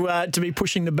someone to be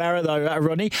pushing the barrow, though,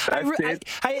 Rodney.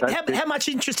 How much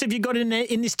interest have you got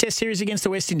in this Test series against the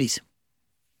West Indies?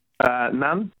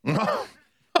 None.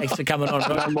 Thanks for coming on.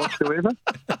 None whatsoever.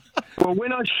 Well,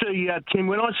 when I see,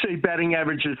 Tim, batting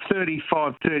averages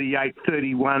 35, 38,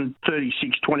 31,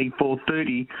 36, 24,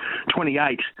 30,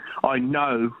 28, I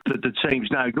know that the team's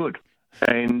no good.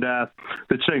 And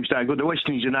the team's no good. The West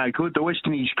Indies are no good. The West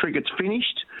Indies cricket's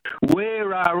finished.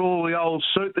 Where are all the old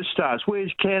superstars?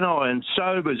 Where's Kenai and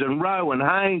Sobers and Rowe and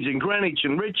Haynes and Greenwich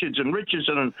and Richards and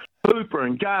Richardson and Hooper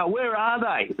and Gale? Where are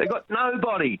they? They've got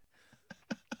nobody.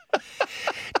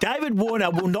 David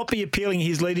Warner will not be appealing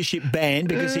his leadership ban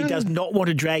because he does not want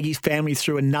to drag his family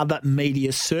through another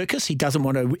media circus. He doesn't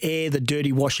want to air the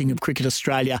dirty washing of Cricket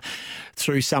Australia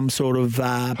through some sort of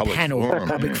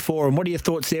public forum. What are your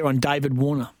thoughts there on David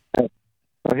Warner? Well,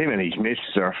 him and his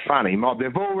missus are a funny mob.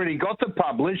 They've already got the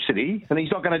publicity and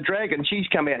he's not going to drag it. And she's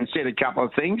come out and said a couple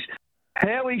of things.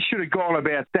 How he should have gone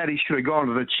about that, he should have gone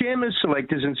to the chairman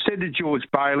selectors and said to George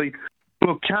Bailey,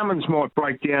 look, Cummins might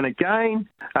break down again.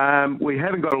 We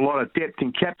haven't got a lot of depth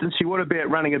in captaincy. What about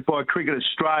running it by Cricket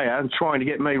Australia and trying to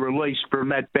get me released from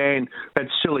that ban, that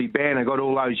silly ban I got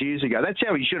all those years ago? That's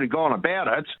how he should have gone about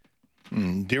it.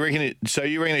 Do you reckon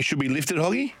you reckon it should be lifted,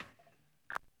 Hoggy?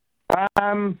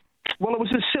 Well, it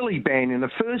was a silly ban in the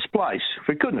first place.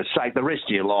 For goodness sake, the rest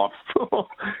of your life.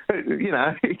 You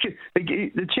know,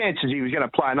 the chances he was going to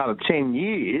play another 10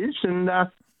 years and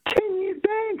 10-year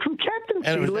ban from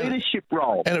captaincy leadership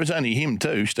role. And it was only him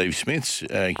too, Steve Smith's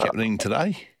captaining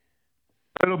today.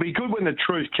 It'll be good when the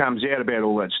truth comes out about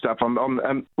all that stuff.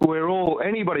 We're all,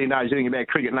 anybody who knows anything about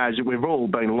cricket knows that we've all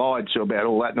been lied to about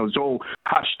all that, and it was all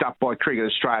hushed up by Cricket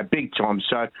Australia big time.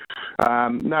 So,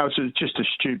 no, it's just a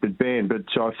stupid ban, but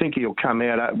I think he'll come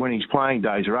out when his playing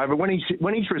days are over. When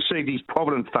he's received his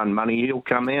Provident Fund money, he'll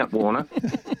come out, Warner.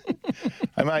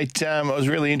 Hey, mate, I was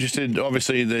really interested.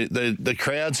 Obviously, the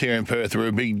crowds here in Perth were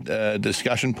a big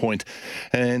discussion point,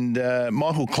 and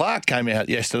Michael Clark came out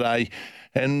yesterday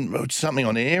and something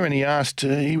on air, and he asked,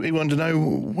 he wanted to know,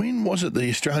 when was it the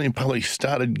Australian public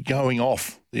started going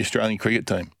off the Australian cricket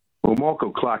team? Well,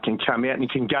 Michael Clark can come out and he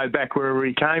can go back wherever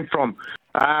he came from.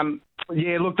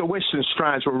 Yeah, look, the Western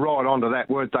Australians were right onto that,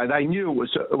 weren't they? They knew it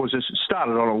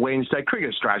started on a Wednesday.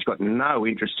 Cricket Australia's got no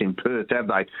interest in Perth, have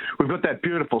they? We've got that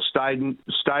beautiful stadium.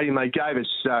 They gave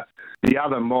us the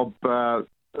other mob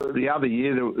the other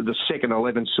year, the second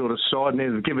 11 sort of side, and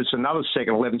then they'll give us another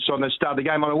second 11 side, and they start the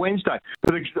game on a Wednesday.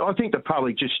 But I think the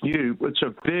public just knew it's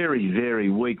a very, very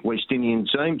weak West Indian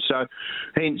team, so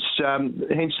hence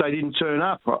they didn't turn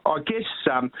up. I guess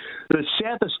the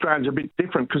South Australians are a bit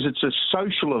different because it's a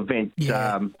social event.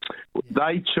 Yeah.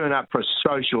 They turn up for a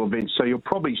social event, so you'll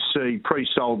probably see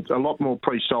a lot more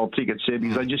pre-sold tickets there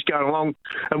because they just go along.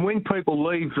 And when people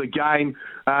leave the game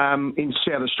in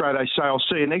South Australia, they say, I'll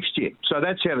see you next year. So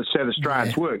that's how the South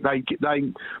Australians work.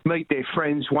 They meet their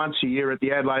friends once a year at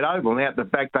the Adelaide Oval, and out the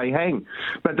back they hang.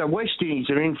 But the West Indies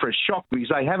are in for a shock because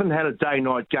they haven't had a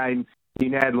day-night game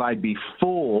in Adelaide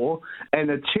before, and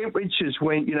the temperatures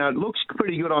went, it looks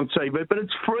pretty good on TV, but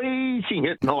it's freezing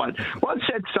at night. Once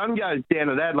that sun goes down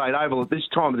at Adelaide Oval at this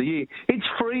time of the year, it's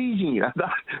freezing.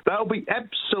 They'll be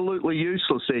absolutely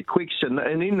useless, their quicks, and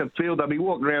in the field they'll be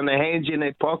walking around their hands in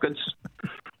their pockets.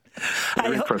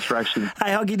 Very frustration.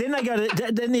 Hey, Hoggy,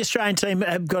 then the Australian team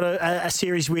have got a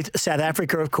series with South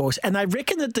Africa, of course, and they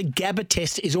reckon that the Gabba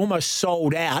test is almost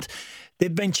sold out.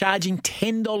 They've been charging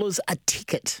 $10 a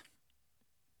ticket.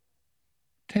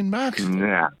 $10?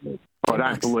 Nah, I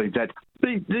don't believe that.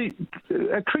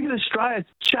 Cricket Australia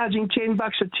charging $10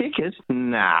 a ticket?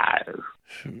 No.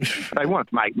 They want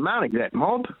to make money, that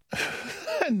mob.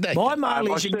 My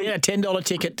mileage should get a $10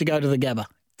 ticket to go to the Gabba.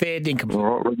 Fair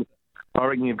dinkum. I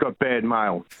reckon you've got bad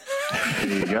mail. There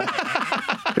you go.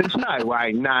 There's no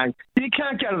way, no. You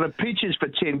can't go to the pitches for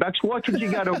 $10. Why could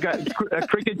you go to a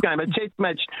cricket game, a test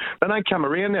match? They don't come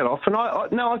around that often.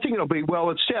 I think it'll be, well,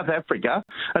 it's South Africa,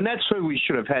 and that's who we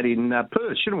should have had in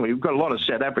Perth, shouldn't we? We've got a lot of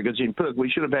South Africans in Perth. We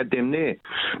should have had them there.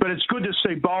 But it's good to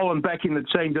see Boland back in the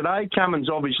team today. Cummins,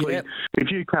 obviously,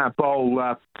 if you can't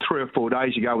bowl 3 or 4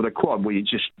 days ago with a quad, well,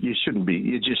 you shouldn't be.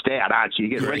 You're just out, aren't you?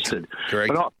 You get rested. Correct.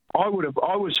 And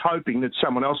I was hoping that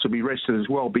someone else would be rested as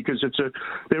well, because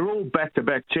they're all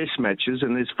back-to-back test matches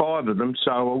and there's 5 of them.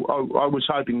 So I was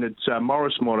hoping that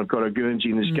Morris might have got a Guernsey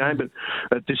in this game, but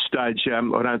at this stage, I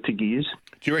don't think he is.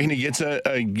 Do you reckon he gets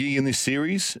a gig in this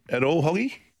series at all,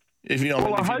 Hoggy? If you're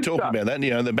talking about that,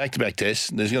 the back-to-back tests,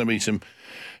 there's going to be some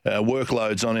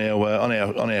workloads on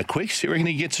our quicks. Do you reckon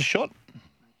he gets a shot?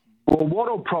 Well, what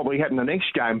will probably happen the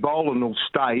next game, Boland will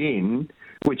stay in,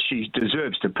 which he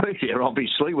deserves to be there,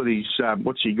 obviously, with his,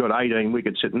 what's he got, 18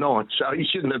 wickets at night, so he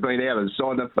shouldn't have been out of the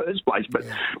side in the first place, but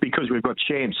because we've got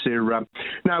champs there.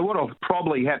 No, what will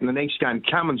probably happen the next game,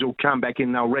 Cummins will come back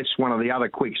in, they'll rest one of the other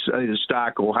quicks, either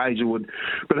Stark or Hazelwood,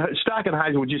 but Stark and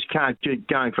Hazelwood just can't get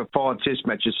going for 5 test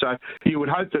matches, so you would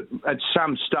hope that at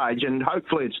some stage, and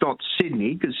hopefully it's not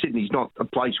Sydney, because Sydney's not a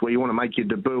place where you want to make your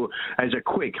debut as a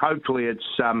quick, hopefully it's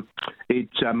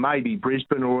maybe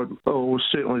Brisbane or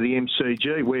certainly the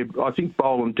MCG, where I think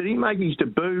Boland, did he make his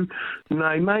debut?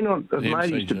 No, he may not have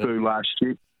made his debut last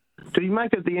year. Did he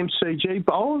make it the MCG,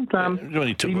 Boland?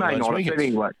 He may not have,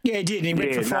 anyway. Yeah, he did. He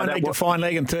went from fine leg to fine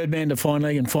leg and third man to fine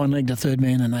leg and fine leg to third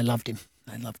man, and they loved him.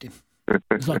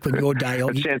 It's like when your day,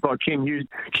 It sounds like Kim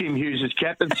Hughes'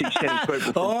 captaincy sending people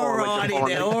from all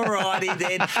righty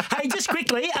then. Hey, just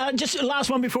quickly, just last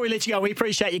one before we let you go. We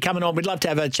appreciate you coming on. We'd love to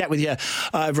have a chat with you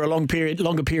over a longer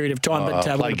period of time.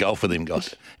 But play golf with him,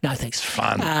 guys. No, thanks.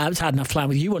 Fun. It's hard enough playing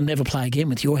with you. We'll never play again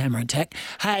with your hammer attack.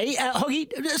 Hey,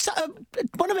 Hoggy,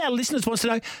 one of our listeners wants to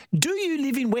know, do you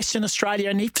live in Western Australia,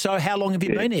 and if so, how long have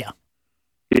you been here?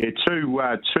 Yeah,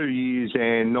 2 years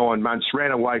and 9 months.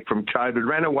 Ran away from COVID.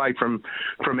 Ran away from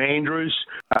Andrews.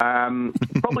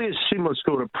 Probably a similar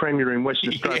sort of premier in Western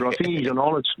Australia. I think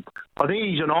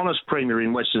he's an honest premier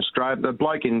in Western Australia. The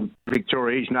bloke in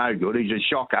Victoria, he's no good. He's a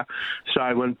shocker.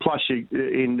 So, and plus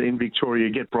in Victoria,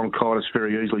 you get bronchitis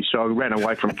very easily. So I ran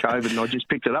away from COVID, and I just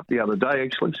picked it up the other day,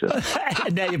 actually. So.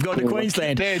 And now you've gone to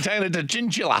Queensland. Yeah, taking it to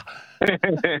Chinchilla.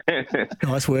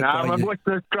 Nice work. No, I'm a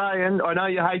Western Australian. I know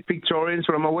you hate Victorians,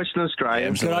 but I'm a Western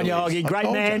Australian. Good on you, Hoggy.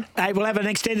 Great man. Hey, we'll have an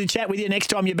extended chat with you next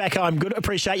time you're back home. Good.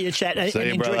 Appreciate your chat. And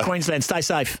enjoy brother. Queensland. Stay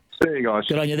safe. See you guys.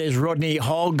 Good on you. There's Rodney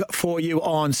Hogg for you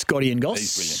on Scotty and Goss.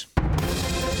 He's brilliant.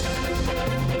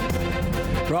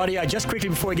 Rightio, just quickly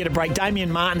before we get a break,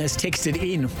 Damien Martin has texted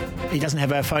in. He doesn't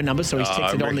have our phone number, so he's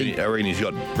texted on the... I reckon he's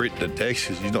got Brit to text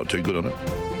because he's not too good on it.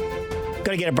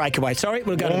 Got to get a breakaway. Sorry,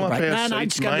 we'll go to the break.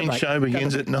 Just go to the break. Show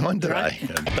begins at 9 today.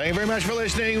 Thank you very much for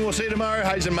listening. We'll see you tomorrow.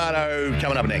 Hayes and Marto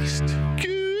coming up next.